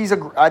 I think he's a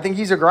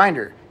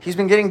grinder. He's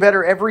been getting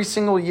better every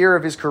single year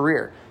of his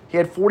career. He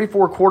had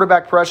 44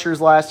 quarterback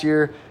pressures last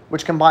year,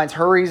 which combines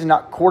hurries,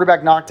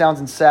 quarterback knockdowns,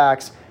 and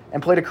sacks,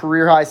 and played a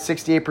career-high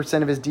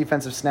 68% of his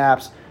defensive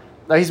snaps.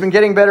 Now, he's been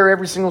getting better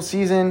every single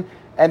season,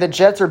 and the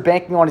Jets are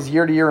banking on his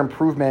year-to-year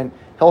improvement.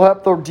 He'll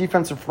help the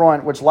defensive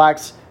front, which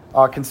lacks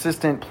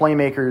consistent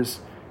playmakers,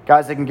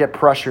 guys that can get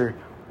pressure.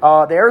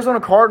 The Arizona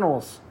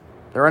Cardinals,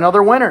 they're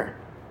another winner.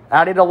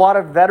 Added a lot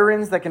of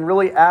veterans that can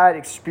really add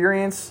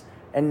experience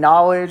and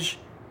knowledge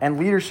and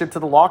leadership to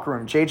the locker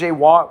room. J.J.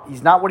 Watt,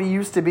 he's not what he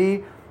used to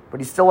be, but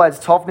he still adds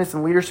toughness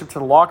and leadership to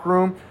the locker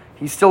room.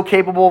 He's still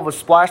capable of a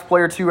splash play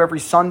or two every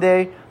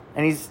Sunday,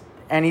 and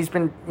he's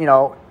been,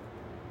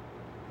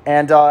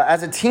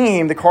 as a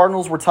team, the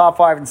Cardinals were top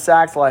 5 in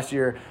sacks last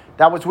year.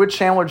 That was with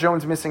Chandler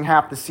Jones missing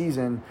half the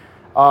season,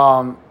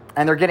 and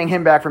they're getting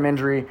him back from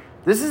injury.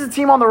 This is a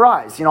team on the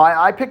rise.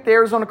 I picked the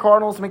Arizona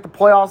Cardinals to make the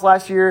playoffs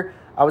last year.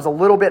 I was a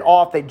little bit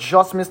off. They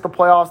just missed the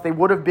playoffs. They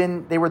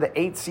were the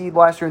 8th seed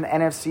last year in the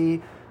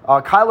NFC.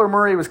 Kyler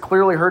Murray was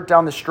clearly hurt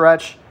down the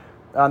stretch.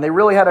 They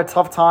really had a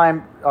tough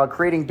time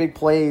creating big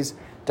plays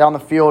down the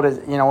field.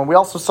 And we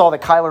also saw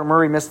that Kyler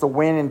Murray missed the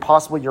win and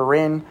possibly you're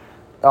in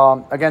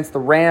against the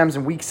Rams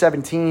in Week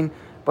 17.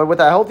 But with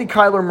a healthy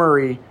Kyler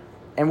Murray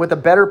and with a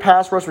better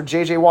pass rush with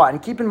J.J. Watt,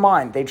 and keep in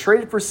mind, they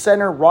traded for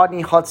center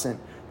Rodney Hudson.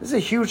 This is a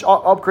huge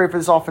upgrade for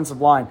this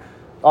offensive line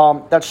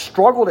that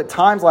struggled at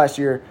times last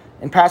year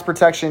in pass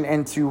protection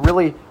and to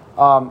really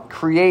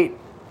create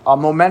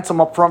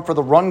momentum up front for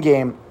the run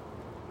game.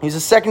 He's a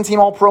second-team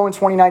All-Pro in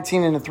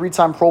 2019 and a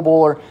 3-time Pro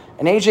Bowler.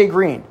 And A.J.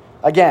 Green,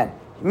 again,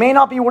 he may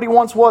not be what he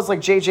once was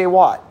like J.J.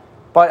 Watt,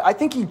 but I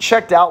think he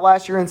checked out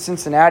last year in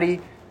Cincinnati.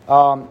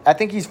 I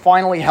think he's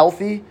finally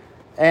healthy,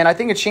 and I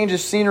think a change of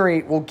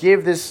scenery will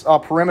give this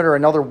perimeter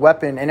another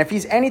weapon. And if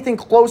he's anything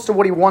close to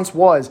what he once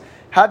was,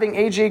 having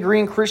A.J.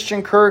 Green,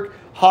 Christian Kirk,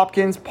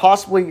 Hopkins,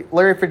 possibly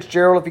Larry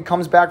Fitzgerald if he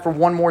comes back for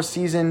one more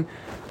season,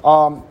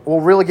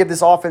 will really give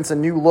this offense a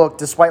new look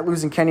despite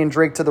losing Kenyon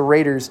Drake to the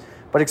Raiders.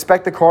 But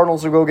expect the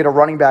Cardinals to go get a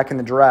running back in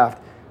the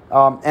draft.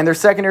 And their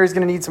secondary is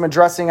going to need some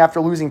addressing after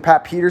losing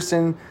Pat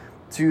Peterson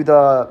to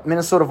the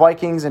Minnesota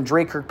Vikings and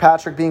Drake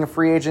Kirkpatrick being a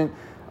free agent.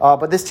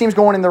 But this team's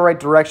going in the right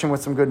direction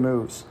with some good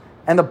moves.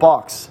 And the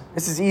Bucs,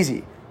 this is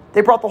easy. They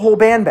brought the whole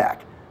band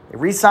back. They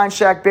re-signed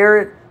Shaq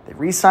Barrett. They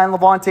re-signed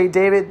Levante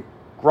David,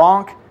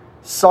 Gronk,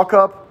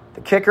 Suckup,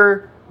 the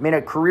kicker, made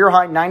a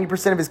career-high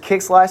 90% of his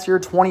kicks last year,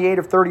 28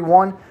 of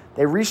 31.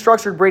 They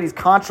restructured Brady's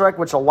contract,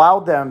 which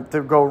allowed them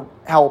to go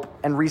help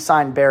and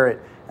re-sign Barrett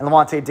and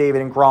Levante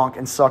David and Gronk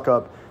and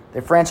Suckup.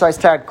 They franchise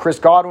tagged Chris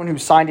Godwin, who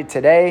signed it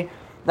today.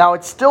 Now,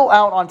 it's still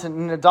out onto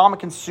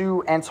Ndamukong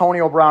Suh,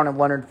 Antonio Brown, and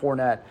Leonard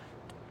Fournette.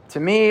 To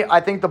me,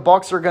 I think the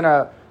Bucs are going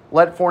to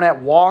let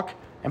Fournette walk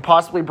and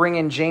possibly bring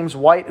in James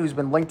White, who's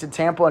been linked to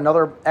Tampa,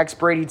 another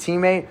ex-Brady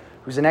teammate,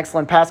 who's an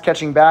excellent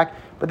pass-catching back.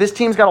 But this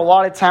team's got a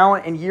lot of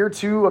talent. In year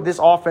 2 of this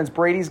offense,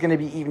 Brady's going to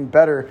be even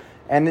better.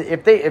 And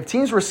if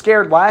teams were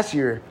scared last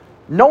year,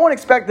 no one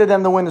expected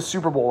them to win the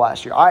Super Bowl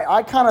last year.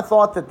 I kind of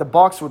thought that the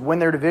Bucs would win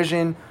their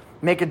division,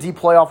 make a deep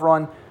playoff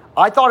run.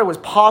 I thought it was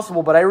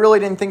possible, but I really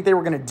didn't think they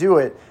were going to do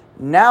it.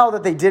 Now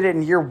that they did it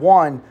in year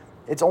 1,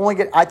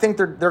 I think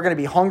they're going to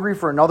be hungry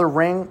for another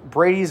ring.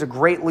 Brady's a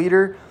great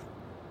leader,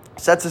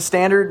 sets a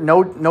standard.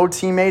 No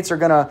teammates are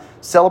going to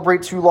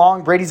celebrate too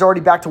long. Brady's already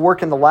back to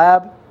work in the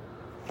lab.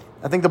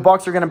 I think the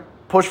Bucs are going to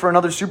push for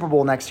another Super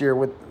Bowl next year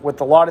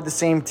with a lot of the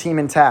same team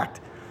intact.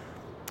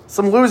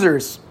 Some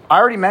losers. I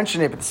already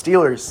mentioned it, but the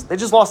Steelers, they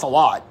just lost a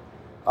lot.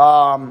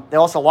 They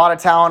lost a lot of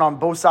talent on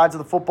both sides of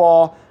the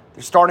football.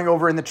 They're starting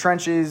over in the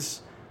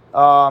trenches.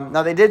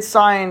 Now, they did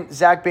sign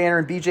Zach Banner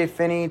and B.J.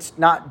 Finney. It's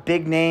not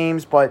big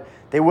names, but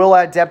they will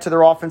add depth to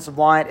their offensive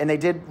line. And they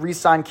did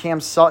re-sign Cam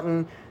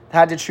Sutton.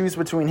 Had to choose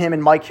between him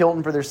and Mike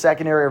Hilton for their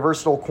secondary, a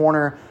versatile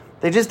corner.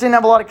 They just didn't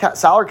have a lot of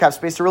salary cap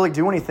space to really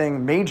do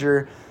anything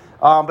major.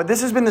 But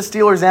this has been the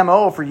Steelers'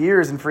 MO for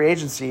years in free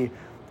agency.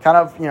 Kind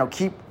of,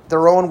 keep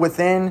their own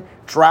within,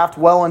 draft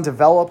well and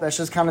develop. That's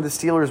just kind of the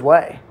Steelers'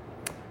 way.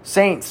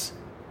 Saints,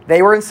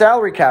 they were in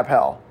salary cap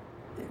hell.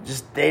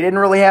 They didn't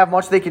really have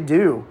much they could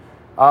do.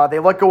 They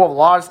let go of a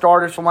lot of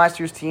starters from last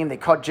year's team. They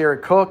cut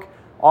Jared Cook,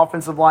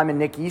 offensive lineman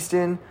Nick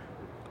Easton,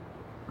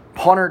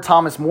 punter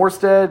Thomas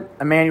Morstead,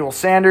 Emmanuel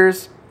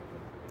Sanders,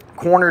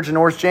 corner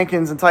Janoris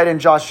Jenkins, and tight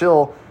end Josh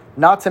Hill.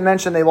 Not to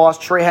mention they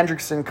lost Trey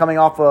Hendrickson coming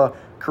off a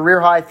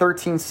career-high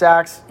 13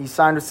 sacks. He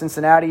signed with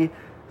Cincinnati.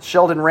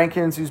 Sheldon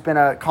Rankins, who's been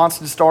a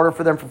constant starter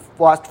for them for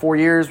the last 4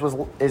 years,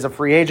 is a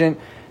free agent.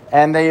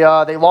 And they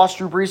lost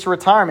Drew Brees to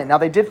retirement. Now,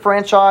 they did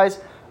franchise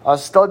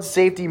stud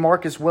safety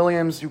Marcus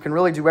Williams, who can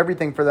really do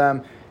everything for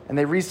them. And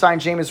they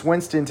re-signed Jameis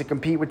Winston to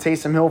compete with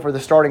Taysom Hill for the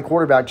starting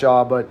quarterback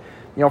job. But,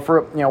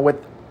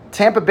 with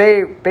Tampa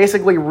Bay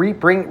basically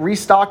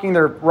restocking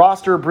their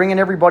roster, bringing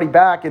everybody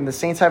back, and the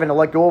Saints having to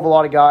let go of a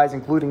lot of guys,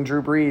 including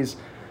Drew Brees,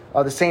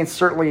 the Saints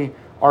certainly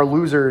are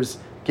losers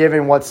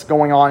given what's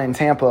going on in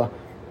Tampa.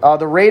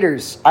 The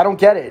Raiders, I don't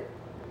get it.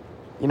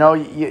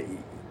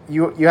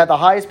 You had the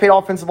highest paid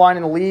offensive line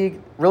in the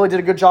league, really did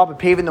a good job of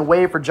paving the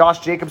way for Josh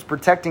Jacobs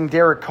protecting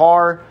Derek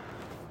Carr,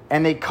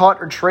 and they cut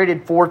or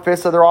traded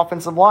 4/5 of their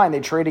offensive line. They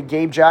traded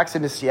Gabe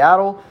Jackson to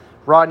Seattle,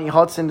 Rodney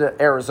Hudson to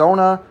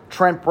Arizona,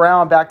 Trent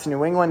Brown back to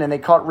New England, and they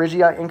cut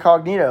Reggie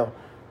Incognito.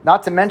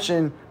 Not to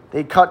mention,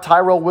 they cut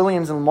Tyrell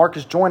Williams and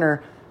Marcus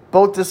Joyner,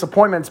 both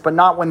disappointments, but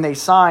not when they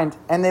signed,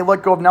 and they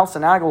let go of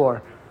Nelson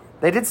Aguilar.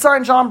 They did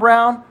sign John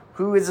Brown,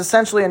 who is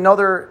essentially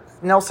another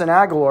Nelson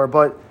Aguilar,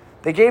 but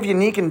they gave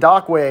Yannick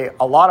Ngakoue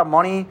a lot of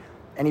money,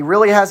 and he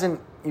really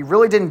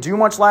didn't do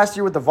much last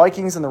year with the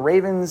Vikings and the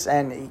Ravens,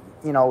 and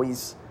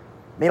he's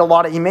made a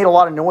lot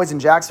of noise in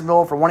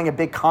Jacksonville for wanting a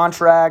big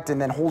contract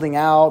and then holding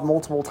out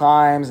multiple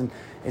times. And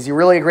is he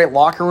really a great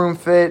locker room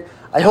fit?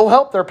 He'll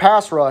help their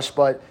pass rush,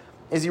 but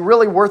is he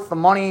really worth the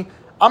money?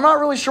 I'm not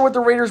really sure what the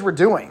Raiders were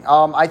doing.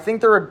 I think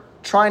they're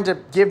trying to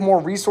give more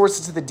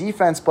resources to the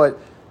defense, but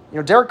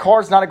Derek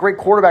Carr is not a great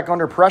quarterback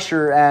under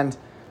pressure, and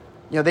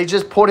they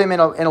just put him in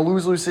a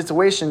lose-lose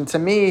situation. To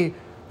me,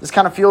 this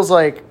kind of feels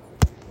like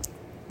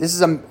this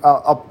is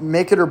a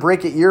make it or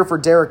break it year for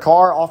Derek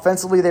Carr.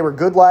 Offensively, they were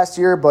good last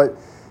year, but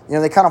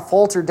they kind of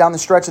faltered down the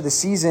stretch of the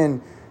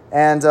season.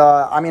 And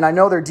I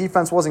know their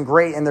defense wasn't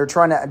great, and they're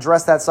trying to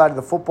address that side of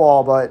the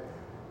football, but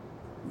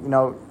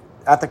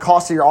at the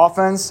cost of your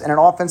offense, in an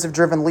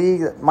offensive-driven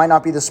league, that might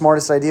not be the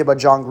smartest idea by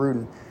John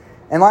Gruden.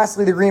 And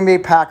lastly, the Green Bay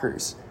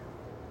Packers.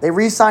 They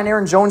re-signed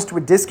Aaron Jones to a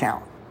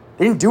discount.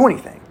 They didn't do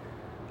anything.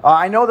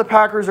 I know the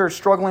Packers are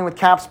struggling with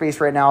cap space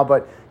right now,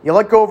 but you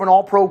let go of an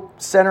all-pro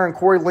center in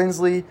Corey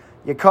Linsley.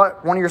 You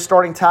cut one of your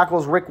starting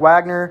tackles, Rick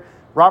Wagner.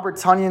 Robert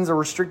Tunyon's a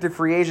restricted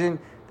free agent.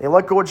 They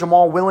let go of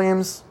Jamal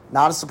Williams.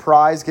 Not a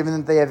surprise, given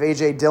that they have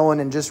A.J. Dillon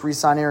and just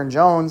re-signed Aaron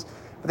Jones.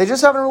 But they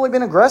just haven't really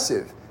been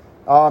aggressive.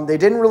 They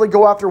didn't really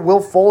go after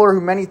Will Fuller,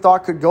 who many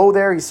thought could go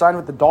there. He signed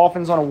with the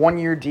Dolphins on a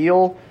one-year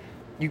deal.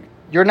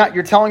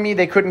 You're telling me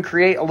they couldn't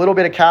create a little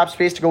bit of cap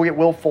space to go get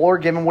Will Fuller,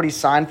 given what he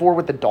signed for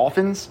with the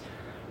Dolphins?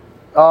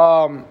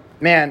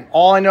 Man,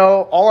 all I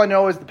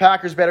know is the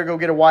Packers better go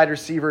get a wide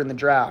receiver in the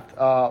draft,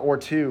 or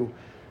two.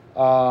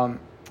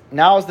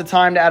 Now is the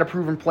time to add a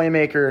proven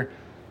playmaker.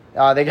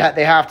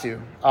 They have to.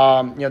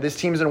 This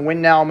team's in a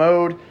win now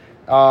mode.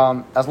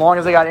 As long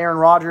as they got Aaron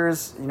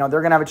Rodgers, they're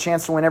going to have a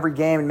chance to win every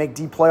game and make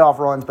deep playoff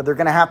runs, but they're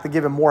going to have to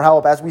give him more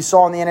help. As we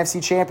saw in the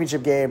NFC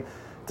Championship game,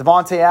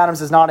 Devontae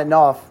Adams is not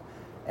enough.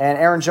 And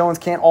Aaron Jones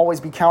can't always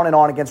be counted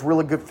on against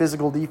really good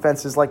physical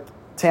defenses like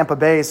Tampa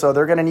Bay, so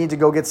they're going to need to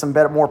go get some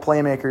more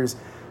playmakers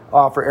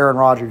for Aaron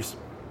Rodgers.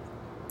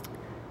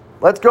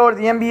 Let's go to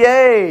the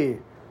NBA.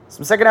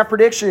 Some second-half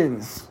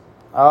predictions.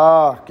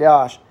 Oh,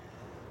 gosh.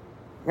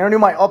 I'm going to do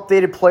my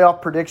updated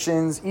playoff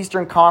predictions.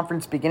 Eastern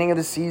Conference, beginning of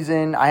the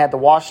season, I had the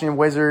Washington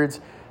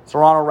Wizards,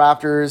 Toronto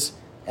Raptors,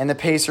 and the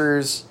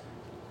Pacers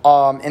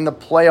in the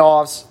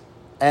playoffs,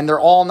 and they're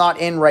all not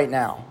in right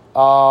now.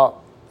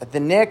 The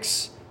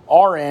Knicks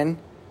are in,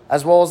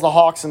 as well as the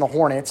Hawks and the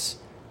Hornets.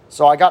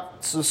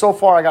 So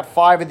far I got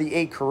 5 of the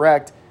 8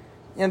 correct.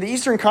 The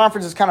Eastern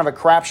Conference is kind of a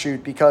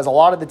crapshoot because a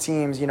lot of the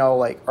teams,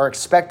 are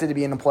expected to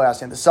be in the playoffs.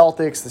 The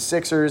Celtics, the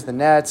Sixers, the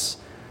Nets,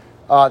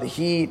 the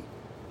Heat.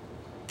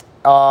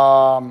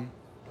 Man,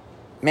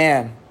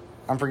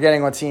 I'm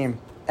forgetting what team.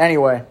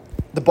 Anyway,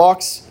 the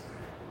Bucks.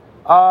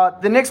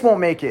 The Knicks won't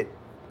make it.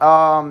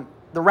 The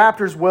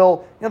Raptors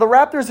will. The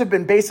Raptors have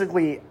been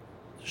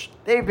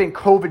they've been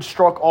COVID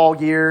struck all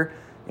year.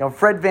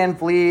 Fred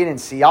VanVleet and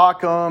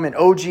Siakam and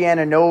OG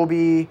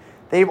Anunoby,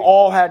 they've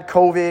all had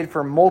COVID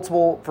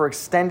for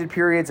extended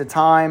periods of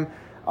time.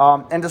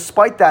 And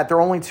despite that,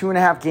 they're only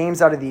 2.5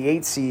 games out of the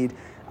 8 seed.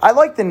 I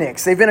like the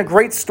Knicks. They've been a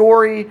great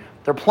story.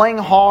 They're playing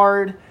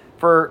hard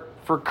for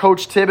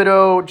Coach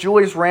Thibodeau.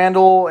 Julius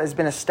Randle has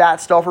been a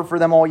stat stuffer for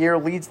them all year,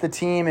 leads the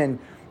team in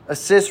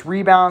assists,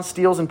 rebounds,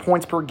 steals, and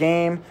points per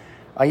game.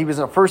 He was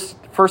a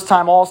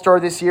first-time All-Star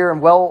this year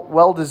and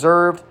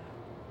well-deserved.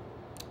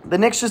 The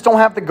Knicks just don't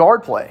have the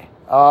guard play.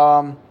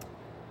 They're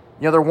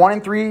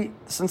 1-3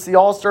 since the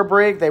All-Star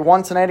break. They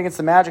won tonight against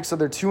the Magic, so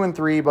they're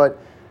 2-3. But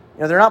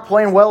they're not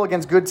playing well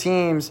against good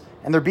teams,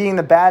 and they're beating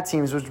the bad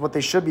teams, which is what they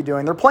should be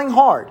doing. They're playing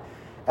hard.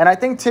 And I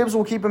think Tibbs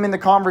will keep him in the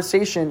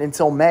conversation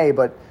until May,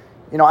 but,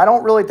 I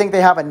don't really think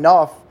they have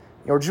enough.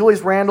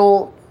 Julius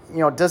Randle,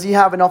 does he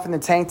have enough in the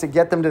tank to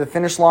get them to the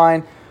finish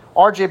line?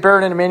 R.J.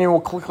 Barrett and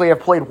Emmanuel quickly have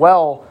played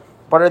well,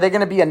 but are they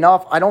going to be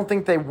enough? I don't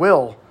think they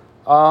will.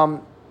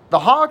 The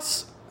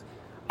Hawks,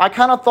 I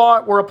kind of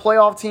thought were a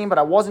playoff team, but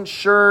I wasn't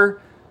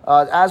sure.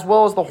 As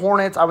well as the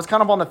Hornets, I was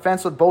kind of on the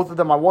fence with both of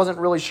them. I wasn't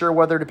really sure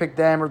whether to pick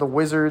them or the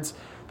Wizards.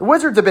 The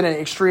Wizards have been an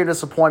extreme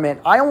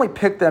disappointment. I only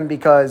picked them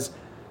because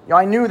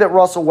I knew that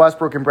Russell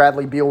Westbrook and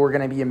Bradley Beal were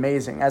going to be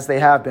amazing, as they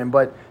have been,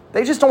 but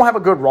they just don't have a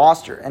good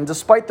roster. And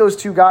despite those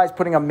two guys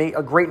putting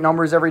a great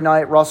numbers every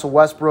night, Russell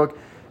Westbrook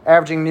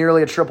averaging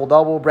nearly a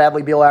triple-double,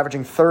 Bradley Beal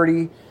averaging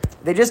 30,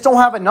 they just don't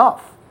have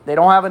enough. They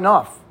don't have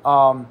enough.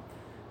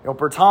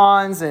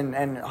 Bertans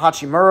and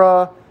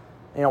Hachimura,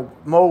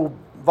 Mo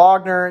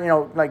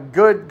Wagner,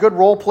 good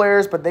role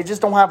players, but they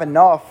just don't have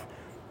enough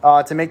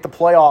to make the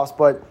playoffs.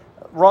 But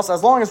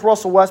as long as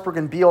Russell Westbrook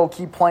and Beal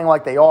keep playing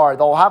like they are,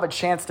 they'll have a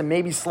chance to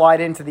maybe slide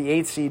into the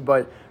 8th seed.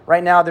 But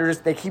right now,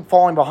 they keep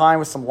falling behind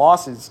with some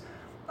losses.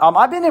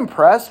 I've been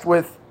impressed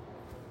with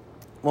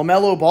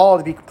LaMelo Ball,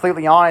 to be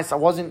completely honest. I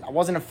wasn't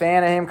a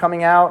fan of him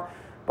coming out,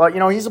 but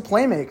he's a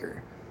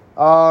playmaker.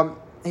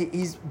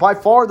 He's by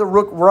far the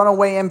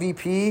runaway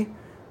MVP,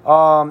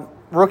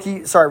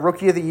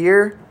 rookie of the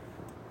year.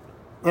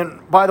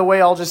 And by the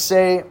way, I'll just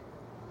say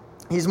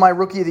he's my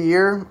rookie of the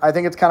year. I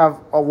think it's kind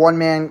of a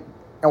one-man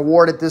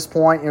award at this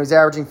point. He's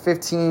averaging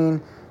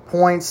 15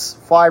 points,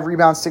 5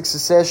 rebounds, 6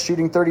 assists,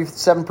 shooting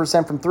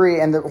 37% from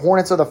 3, and the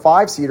Hornets are the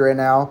 5 seed right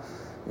now.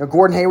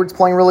 Gordon Hayward's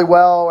playing really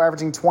well,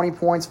 averaging 20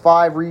 points,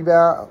 5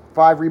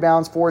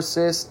 rebounds, 4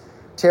 assists.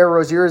 Terry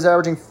Rozier is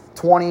averaging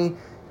 20.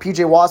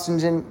 PJ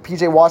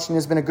Washington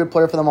has been a good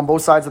player for them on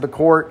both sides of the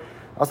court.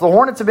 So the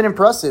Hornets have been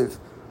impressive.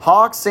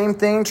 Hawks, same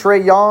thing.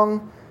 Trae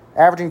Young,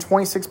 averaging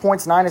 26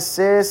 points, 9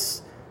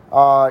 assists.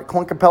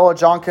 Clint Capella,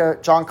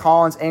 John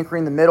Collins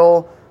anchoring the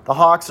middle. The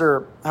Hawks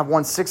have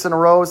won 6 in a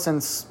row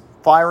since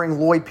firing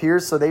Lloyd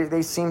Pierce, so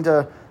they seem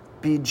to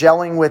be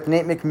gelling with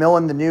Nate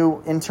McMillan, the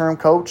new interim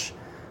coach.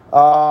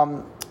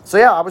 I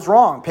was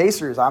wrong.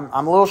 Pacers, I'm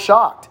a little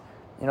shocked.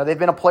 They've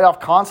been a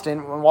playoff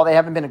constant. While they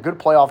haven't been a good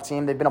playoff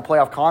team, they've been a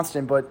playoff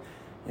constant. But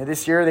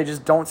this year, they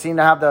just don't seem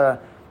to have the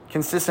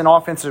consistent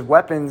offensive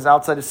weapons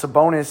outside of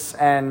Sabonis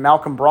and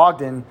Malcolm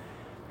Brogdon.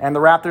 And the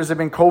Raptors have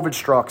been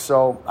COVID-struck.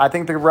 So I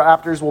think the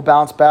Raptors will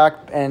bounce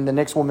back and the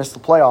Knicks will miss the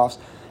playoffs.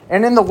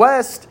 And in the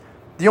West,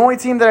 the only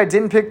team that I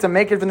didn't pick to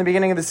make it from the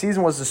beginning of the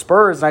season was the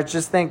Spurs. And I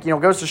just think,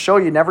 goes to show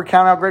you never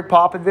count out Greg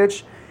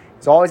Popovich.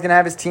 He's always going to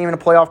have his team in a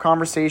playoff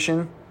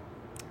conversation.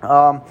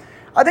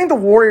 I think the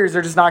Warriors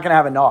are just not going to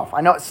have enough.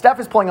 I know Steph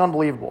is playing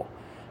unbelievable.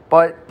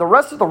 But the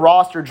rest of the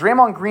roster,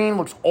 Draymond Green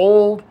looks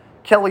old.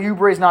 Kelly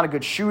Oubre is not a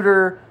good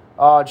shooter.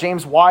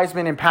 James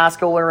Wiseman and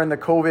Pascal are in the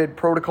COVID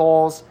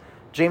protocols.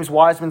 James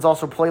Wiseman's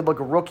also played like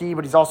a rookie,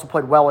 but he's also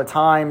played well at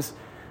times.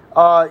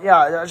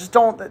 I just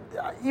don't.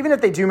 Even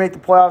if they do make the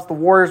playoffs, the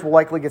Warriors will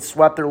likely get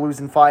swept. They're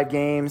losing 5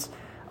 games.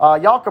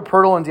 Jakob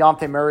Poeltl and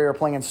Dejounte Murray are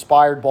playing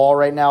inspired ball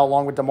right now,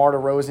 along with DeMar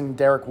DeRozan and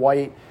Derek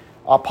White.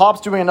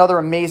 Pop's doing another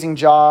amazing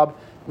job.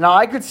 Now,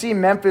 I could see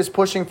Memphis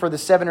pushing for the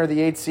 7 or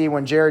the 8 seed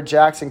when Jared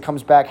Jackson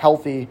comes back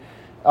healthy.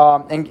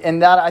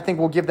 And that, I think,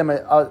 will give them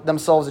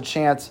themselves a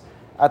chance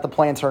at the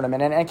play-in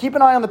tournament. And keep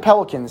an eye on the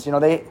Pelicans.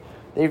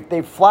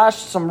 They've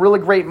flashed some really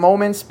great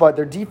moments, but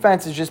their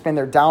defense has just been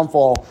their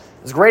downfall.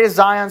 As great as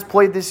Zion's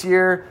played this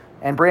year,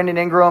 and Brandon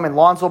Ingram and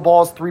Lonzo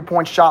Ball's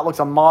three-point shot looks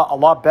a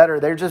lot better,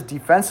 they're just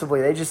defensively,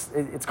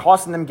 it's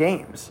costing them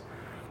games.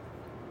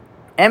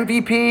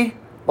 MVP,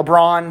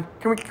 LeBron,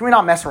 can we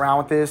not mess around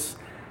with this?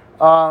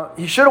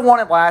 He should have won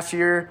it last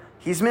year.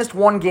 He's missed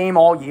 1 game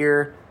all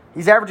year.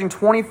 He's averaging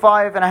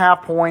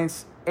 25.5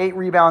 points, 8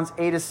 rebounds,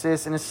 8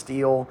 assists, and a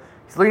steal.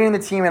 He's leading the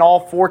team in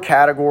all 4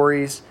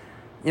 categories.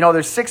 They're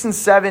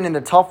 6-7 in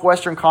the tough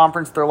Western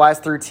Conference their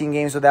last 13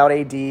 games without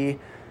AD.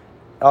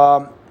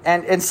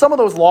 And some of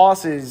those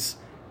losses,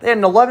 they had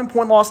an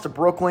 11-point loss to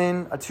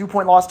Brooklyn, a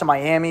 2-point loss to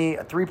Miami,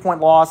 a 3-point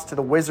loss to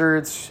the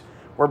Wizards,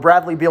 where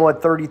Bradley Beal had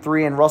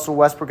 33 and Russell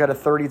Westbrook had a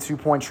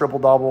 32-point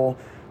triple-double.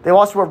 They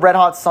lost to a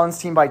red-hot Suns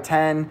team by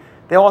 10.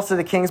 They lost to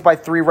the Kings by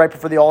 3 right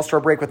before the All-Star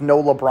break with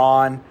no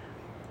LeBron.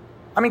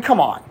 I mean, come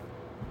on.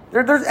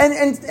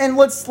 And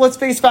let's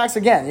face facts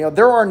again.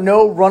 There are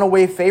no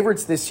runaway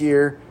favorites this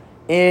year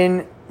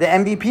in the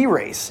MVP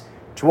race.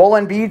 Joel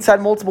Embiid's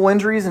had multiple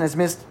injuries and has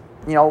missed,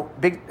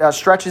 big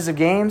stretches of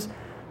games.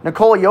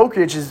 Nikola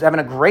Jokic is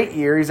having a great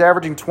year. He's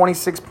averaging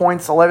 26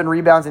 points, 11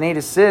 rebounds, and 8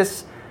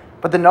 assists.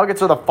 But the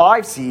Nuggets are the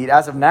 5 seed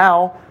as of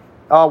now.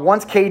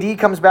 Once KD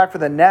comes back for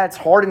the Nets,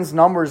 Harden's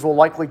numbers will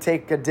likely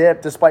take a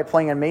dip despite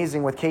playing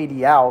amazing with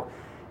KD out.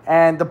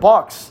 And the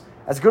Bucks,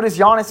 as good as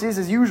Giannis is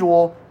as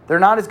usual, they're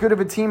not as good of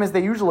a team as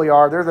they usually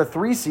are. They're the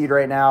 3 seed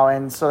right now,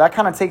 and so that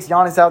kind of takes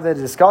Giannis out of the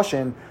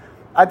discussion.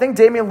 I think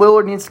Damian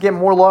Lillard needs to get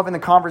more love in the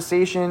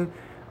conversation.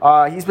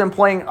 He's been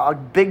playing a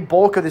big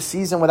bulk of the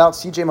season without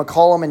C.J.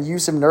 McCollum and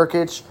Yusuf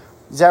Nurkic.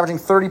 He's averaging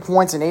 30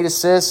 points and 8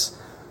 assists,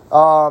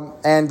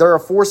 and they're a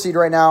 4 seed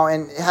right now.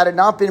 And had it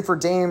not been for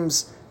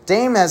Dame's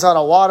Dame has had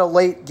a lot of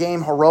late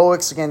game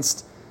heroics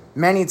against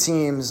many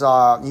teams.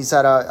 He's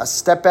had a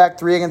step back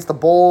three against the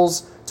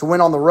Bulls to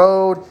win on the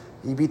road.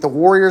 He beat the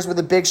Warriors with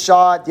a big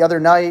shot. The other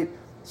night,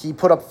 he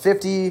put up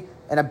 50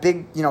 and a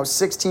big,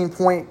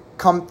 16-point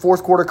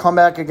fourth quarter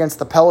comeback against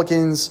the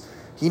Pelicans.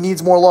 He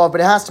needs more love,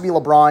 but it has to be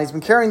LeBron. He's been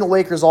carrying the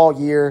Lakers all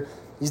year.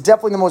 He's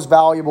definitely the most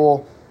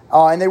valuable.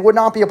 And they would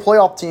not be a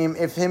playoff team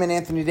if him and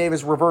Anthony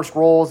Davis reversed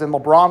roles and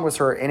LeBron was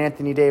hurt and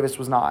Anthony Davis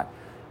was not.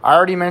 I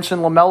already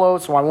mentioned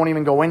LaMelo, so I won't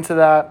even go into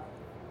that.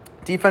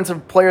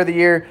 Defensive player of the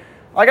year,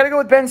 I got to go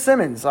with Ben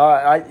Simmons.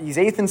 He's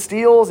 8th in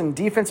steals and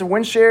defensive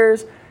win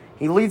shares.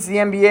 He leads the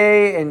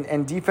NBA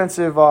in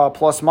defensive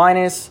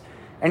plus-minus.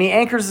 And he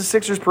anchors the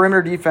Sixers'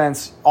 perimeter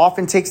defense,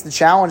 often takes the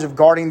challenge of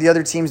guarding the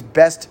other team's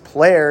best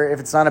player if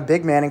it's not a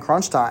big man in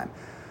crunch time.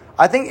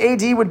 I think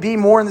AD would be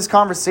more in this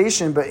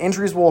conversation, but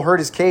injuries will hurt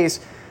his case.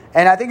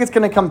 And I think it's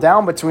going to come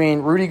down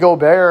between Rudy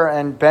Gobert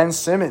and Ben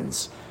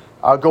Simmons.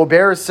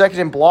 Gobert is second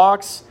in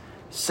blocks,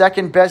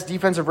 second best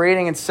defensive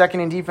rating, and second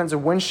in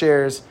defensive win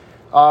shares.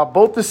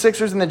 Both the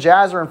Sixers and the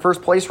Jazz are in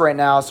first place right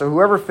now, so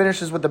whoever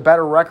finishes with the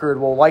better record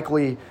will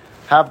likely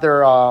have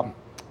their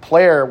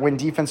player win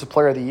Defensive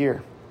Player of the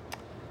Year.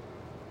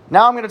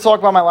 Now I'm going to talk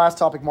about my last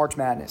topic, March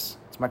Madness.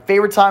 It's my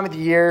favorite time of the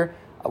year.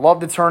 I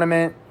love the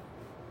tournament.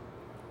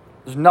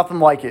 There's nothing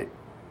like it.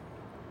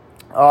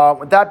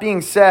 With that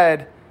being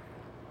said,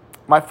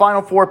 my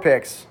final four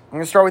picks. I'm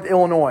going to start with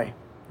Illinois.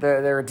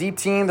 They're a deep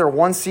team. They're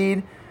one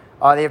seed.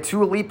 They have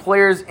two elite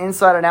players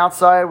inside and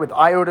outside with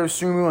Ayo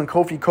Dosunmu and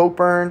Kofi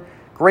Cockburn.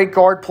 Great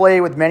guard play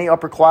with many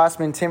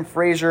upperclassmen. Tim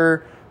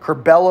Frazier,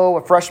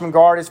 Curbelo, a freshman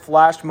guard, has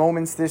flashed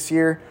moments this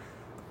year.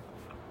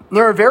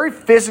 They're a very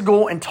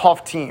physical and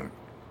tough team.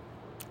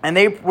 And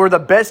they were the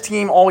best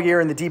team all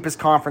year in the deepest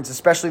conference,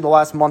 especially the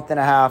last month and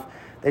a half.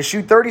 They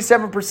shoot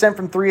 37%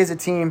 from three as a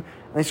team,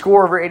 and they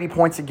score over 80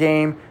 points a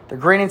game. They're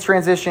great in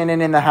transition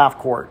and in the half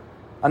court.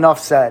 Enough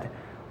said.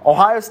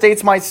 Ohio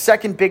State's my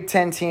second Big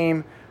Ten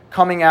team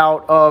coming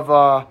out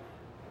of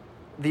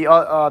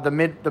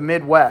the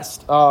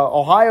Midwest.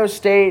 Ohio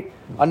State,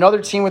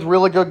 another team with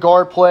really good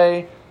guard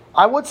play.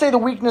 I would say the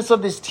weakness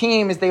of this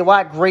team is they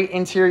lack great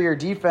interior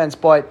defense,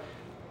 but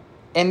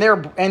in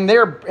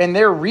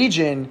their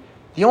region,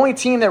 the only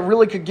team that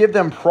really could give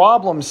them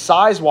problems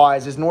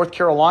size-wise is North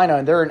Carolina,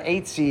 and they're an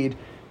 8 seed.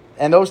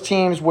 And those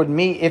teams would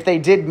meet. If they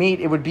did meet,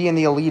 it would be in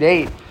the Elite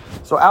Eight.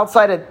 So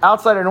outside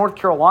of North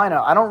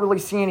Carolina, I don't really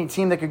see any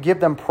team that could give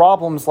them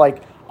problems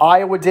like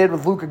Iowa did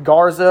with Luka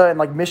Garza and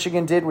like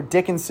Michigan did with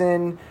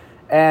Dickinson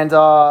and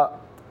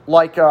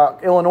like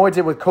Illinois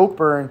did with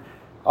Cockburn.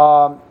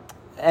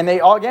 And they,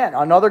 again,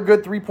 another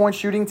good three-point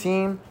shooting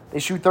team. They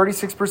shoot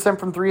 36%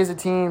 from three as a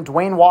team.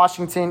 Dwayne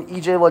Washington,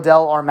 E.J.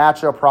 Liddell are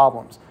matchup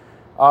problems.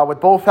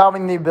 With both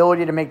having the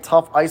ability to make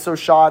tough ISO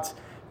shots,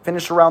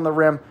 finish around the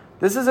rim.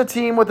 This is a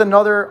team with a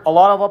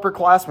lot of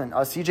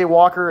upperclassmen. C.J.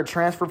 Walker, a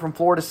transfer from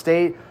Florida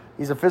State.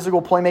 He's a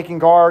physical playmaking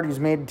guard. He's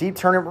made deep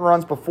tournament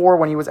runs before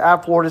when he was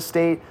at Florida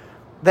State.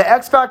 The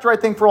X factor, I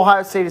think, for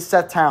Ohio State is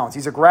Seth Towns.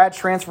 He's a grad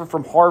transfer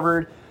from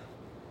Harvard.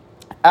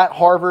 At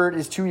Harvard,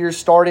 is 2 years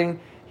starting.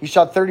 He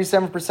shot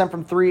 37%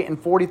 from three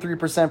and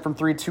 43% from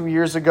three 2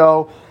 years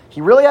ago. He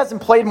really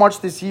hasn't played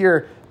much this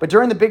year, but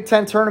during the Big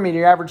Ten tournament,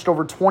 he averaged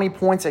over 20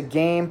 points a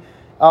game,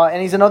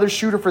 and he's another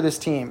shooter for this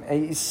team.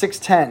 He's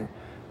 6'10".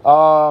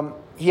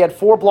 He had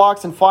 4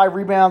 blocks and 5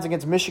 rebounds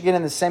against Michigan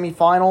in the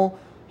semifinal.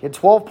 He had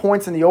 12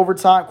 points in the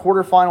overtime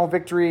quarterfinal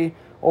victory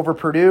over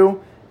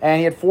Purdue, and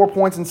he had 4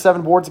 points and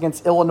 7 boards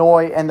against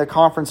Illinois in the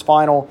conference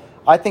final.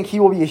 I think he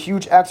will be a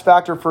huge X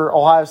factor for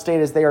Ohio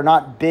State as they are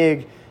not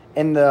big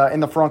in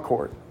the front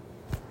court.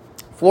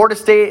 Florida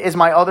State is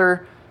my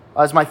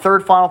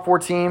third Final Four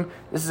team.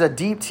 This is a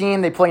deep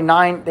team. They go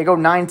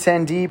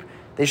 9-10 deep.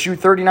 They shoot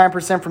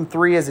 39% from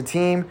three as a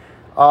team.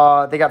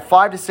 They got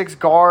 5 to 6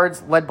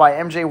 guards led by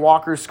MJ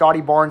Walker,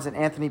 Scotty Barnes, and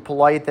Anthony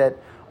Polite that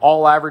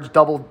all average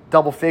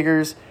double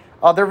figures.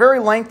 They're very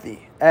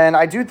lengthy, and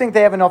I do think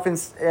they have enough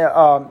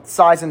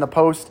size in the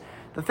post.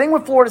 The thing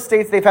with Florida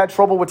State is they've had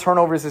trouble with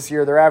turnovers this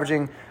year. They're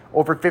averaging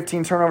over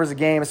 15 turnovers a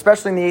game,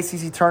 especially in the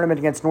ACC tournament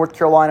against North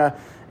Carolina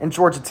and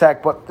Georgia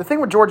Tech. But the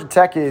thing with Georgia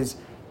Tech is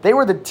they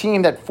were the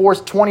team that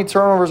forced 20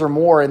 turnovers or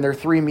more in their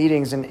 3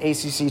 meetings in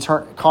ACC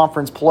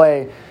conference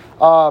play.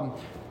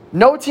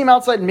 No team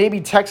outside maybe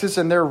Texas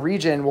and their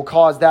region will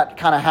cause that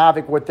kind of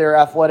havoc with their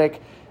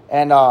athletic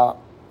and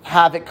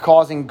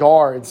havoc-causing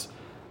guards.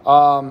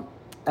 And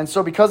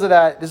so because of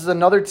that, this is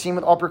another team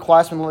with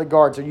upperclassmen-led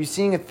guards. Are you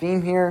seeing a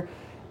theme here?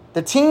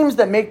 The teams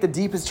that make the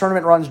deepest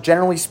tournament runs,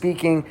 generally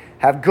speaking,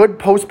 have good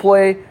post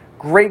play,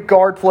 great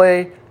guard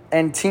play,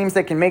 and teams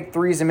that can make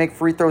threes and make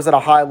free throws at a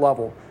high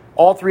level.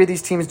 All 3 of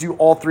these teams do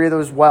all 3 of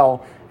those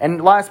well.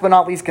 And last but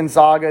not least,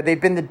 Gonzaga.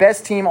 They've been the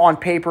best team on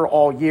paper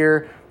all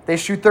year. They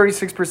shoot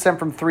 36%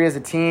 from three as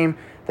a team.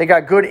 They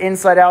got good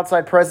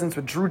inside-outside presence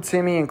with Drew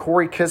Timme and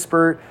Corey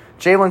Kispert.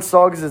 Jalen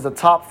Suggs is a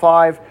top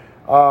 5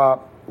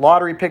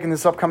 lottery pick in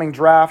this upcoming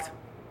draft.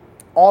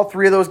 All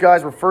 3 of those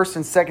guys were first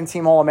and second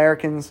team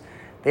All-Americans.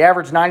 They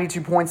average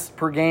 92 points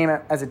per game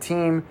as a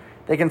team.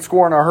 They can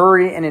score in a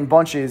hurry and in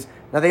bunches.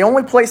 Now, they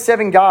only play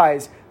 7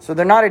 guys, so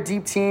they're not a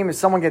deep team if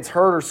someone gets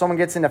hurt or someone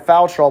gets into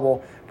foul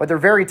trouble, but they're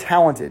very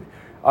talented.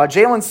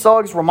 Jalen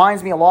Suggs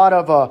reminds me a lot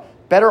of a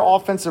better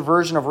offensive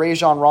version of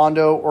Rajon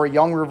Rondo or a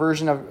younger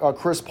version of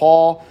Chris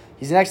Paul.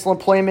 He's an excellent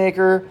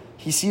playmaker.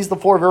 He sees the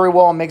floor very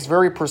well and makes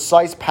very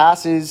precise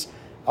passes,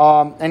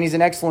 and he's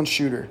an excellent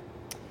shooter.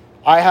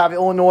 I have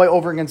Illinois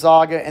over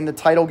Gonzaga in the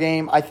title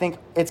game. I think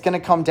it's going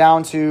to come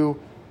down to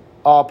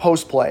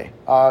post play.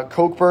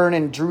 Cockburn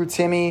and Drew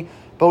Timme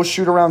both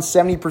shoot around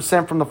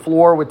 70% from the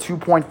floor with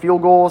 2-point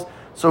field goals.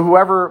 So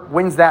whoever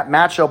wins that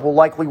matchup will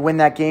likely win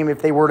that game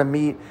if they were to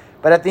meet.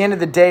 But at the end of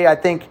the day, I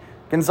think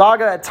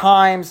Gonzaga at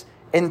times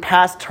in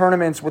past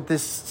tournaments with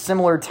this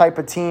similar type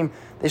of team,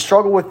 they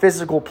struggle with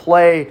physical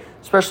play,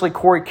 especially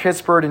Corey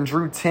Kispert and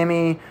Drew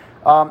Timme.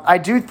 I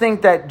do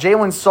think that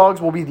Jalen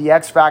Suggs will be the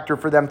X factor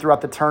for them throughout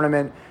the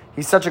tournament.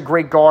 He's such a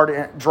great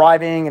guard,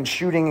 driving and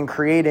shooting and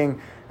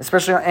creating,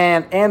 especially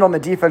and on the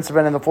defensive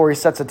end of the floor, he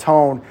sets a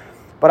tone.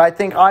 But I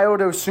think Ayo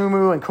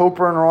Dosunmu and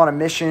Cockburn are on a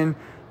mission.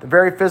 They're a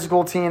very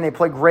physical team. They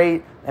play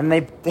great, and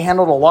they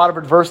handled a lot of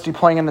adversity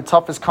playing in the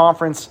toughest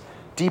conference,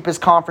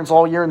 deepest conference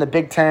all year in the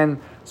Big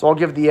Ten. So I'll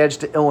give the edge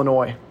to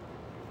Illinois.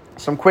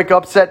 Some quick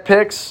upset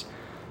picks.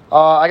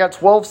 I got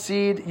 12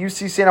 seed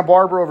UC Santa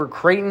Barbara over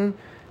Creighton,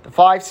 the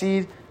 5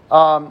 seed.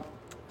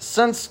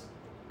 Since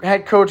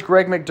head coach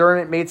Greg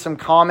McDermott made some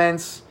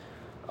comments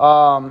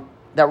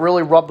that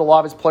really rubbed a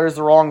lot of his players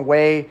the wrong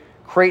way,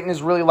 Creighton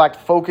has really lacked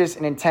focus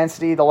and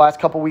intensity the last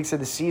couple weeks of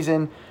the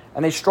season,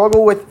 and they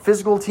struggle with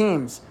physical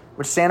teams,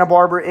 which Santa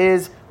Barbara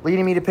is,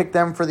 leading me to pick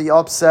them for the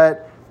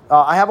upset.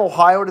 I have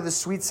Ohio to the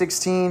Sweet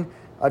 16.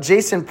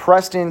 Jason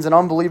Preston's an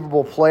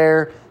unbelievable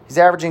player. He's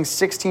averaging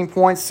 16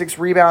 points, 6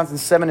 rebounds, and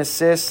 7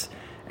 assists,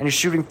 and he's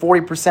shooting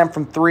 40%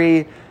 from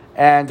 3.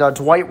 And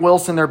Dwight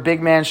Wilson, their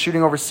big man,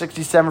 shooting over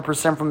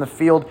 67% from the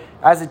field.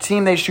 As a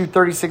team, they shoot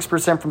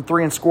 36% from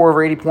 3 and score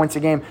over 80 points a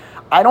game.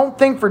 I don't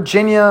think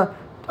Virginia,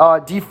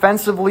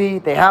 defensively,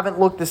 they haven't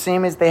looked the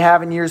same as they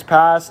have in years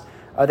past.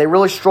 They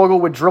really struggle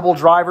with dribble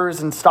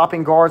drivers and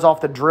stopping guards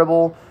off the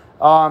dribble.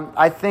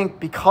 I think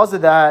because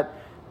of that,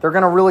 they're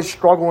going to really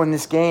struggle in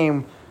this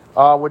game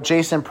with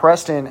Jason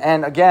Preston.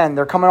 And again,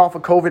 they're coming off a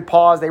COVID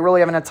pause. They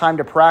really haven't had time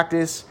to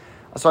practice.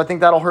 So I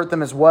think that'll hurt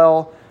them as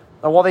well.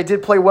 While they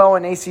did play well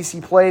in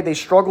ACC play, they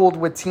struggled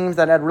with teams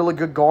that had really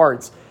good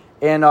guards.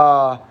 And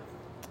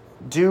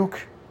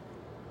Duke,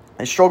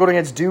 they struggled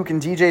against Duke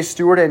and DJ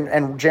Stewart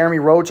and Jeremy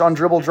Roach on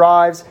dribble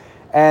drives.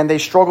 And they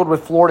struggled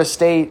with Florida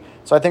State.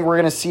 So I think we're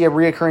going to see a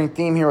reoccurring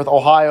theme here with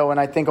Ohio. And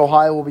I think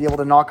Ohio will be able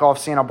to knock off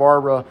Santa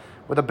Barbara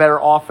with a better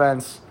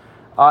offense.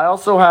 I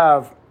also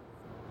have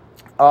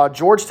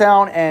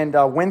Georgetown and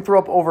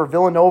Winthrop over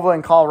Villanova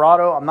in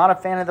Colorado. I'm not a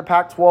fan of the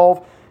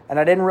Pac-12. And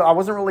I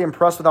wasn't really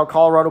impressed with how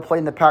Colorado played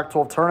in the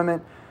Pac-12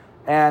 tournament.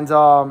 And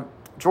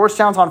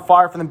Georgetown's on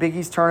fire from the Big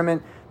East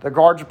tournament. Their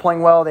guards are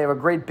playing well. They have a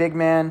great big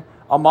man,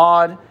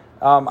 Ahmad.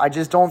 I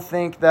just don't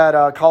think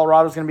that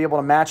Colorado's going to be able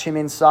to match him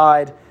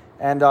inside.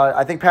 And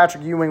I think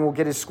Patrick Ewing will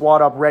get his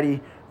squad up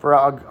ready for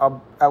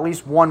at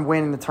least one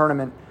win in the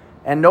tournament.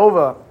 And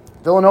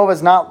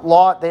Villanova's not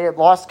lost. They have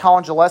lost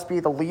Colin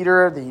Gillespie, the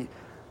leader,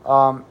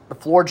 the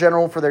floor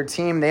general for their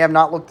team. They have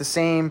not looked the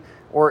same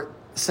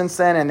since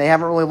then, and they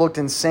haven't really looked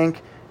in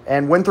sync.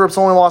 And Winthrop's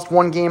only lost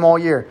 1 game all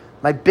year.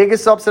 My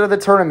biggest upset of the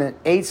tournament,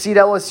 8 seed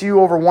LSU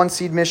over 1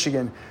 seed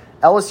Michigan.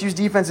 LSU's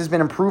defense has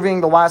been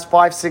improving the last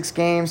 5-6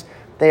 games.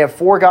 They have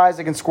 4 guys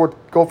that can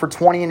go for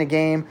 20 in a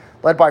game,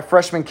 led by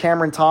freshman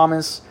Cameron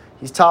Thomas.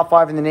 He's top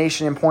 5 in the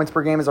nation in points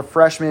per game as a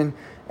freshman.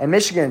 And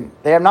Michigan,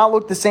 they have not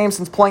looked the same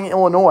since playing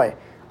Illinois.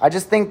 I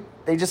just think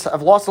they just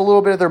have lost a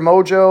little bit of their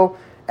mojo,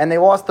 and they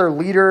lost their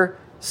leader,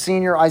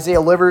 senior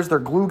Isaiah Livers, their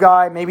glue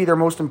guy, maybe their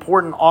most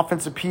important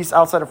offensive piece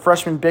outside of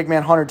freshman big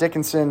man Hunter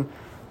Dickinson.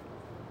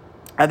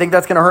 I think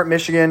that's going to hurt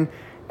Michigan,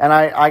 and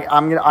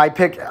I'm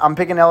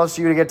picking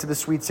LSU to get to the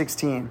Sweet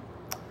 16.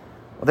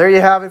 Well, there you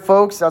have it,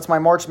 folks. That's my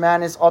March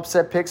Madness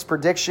upset picks,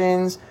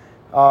 predictions,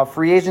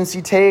 free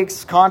agency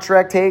takes,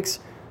 contract takes.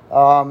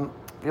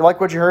 If you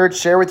like what you heard,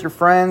 share with your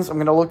friends. I'm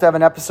going to look to have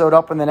an episode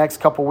up in the next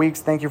couple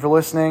weeks. Thank you for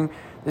listening.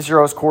 This is your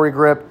host, Corey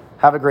Grip.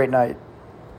 Have a great night.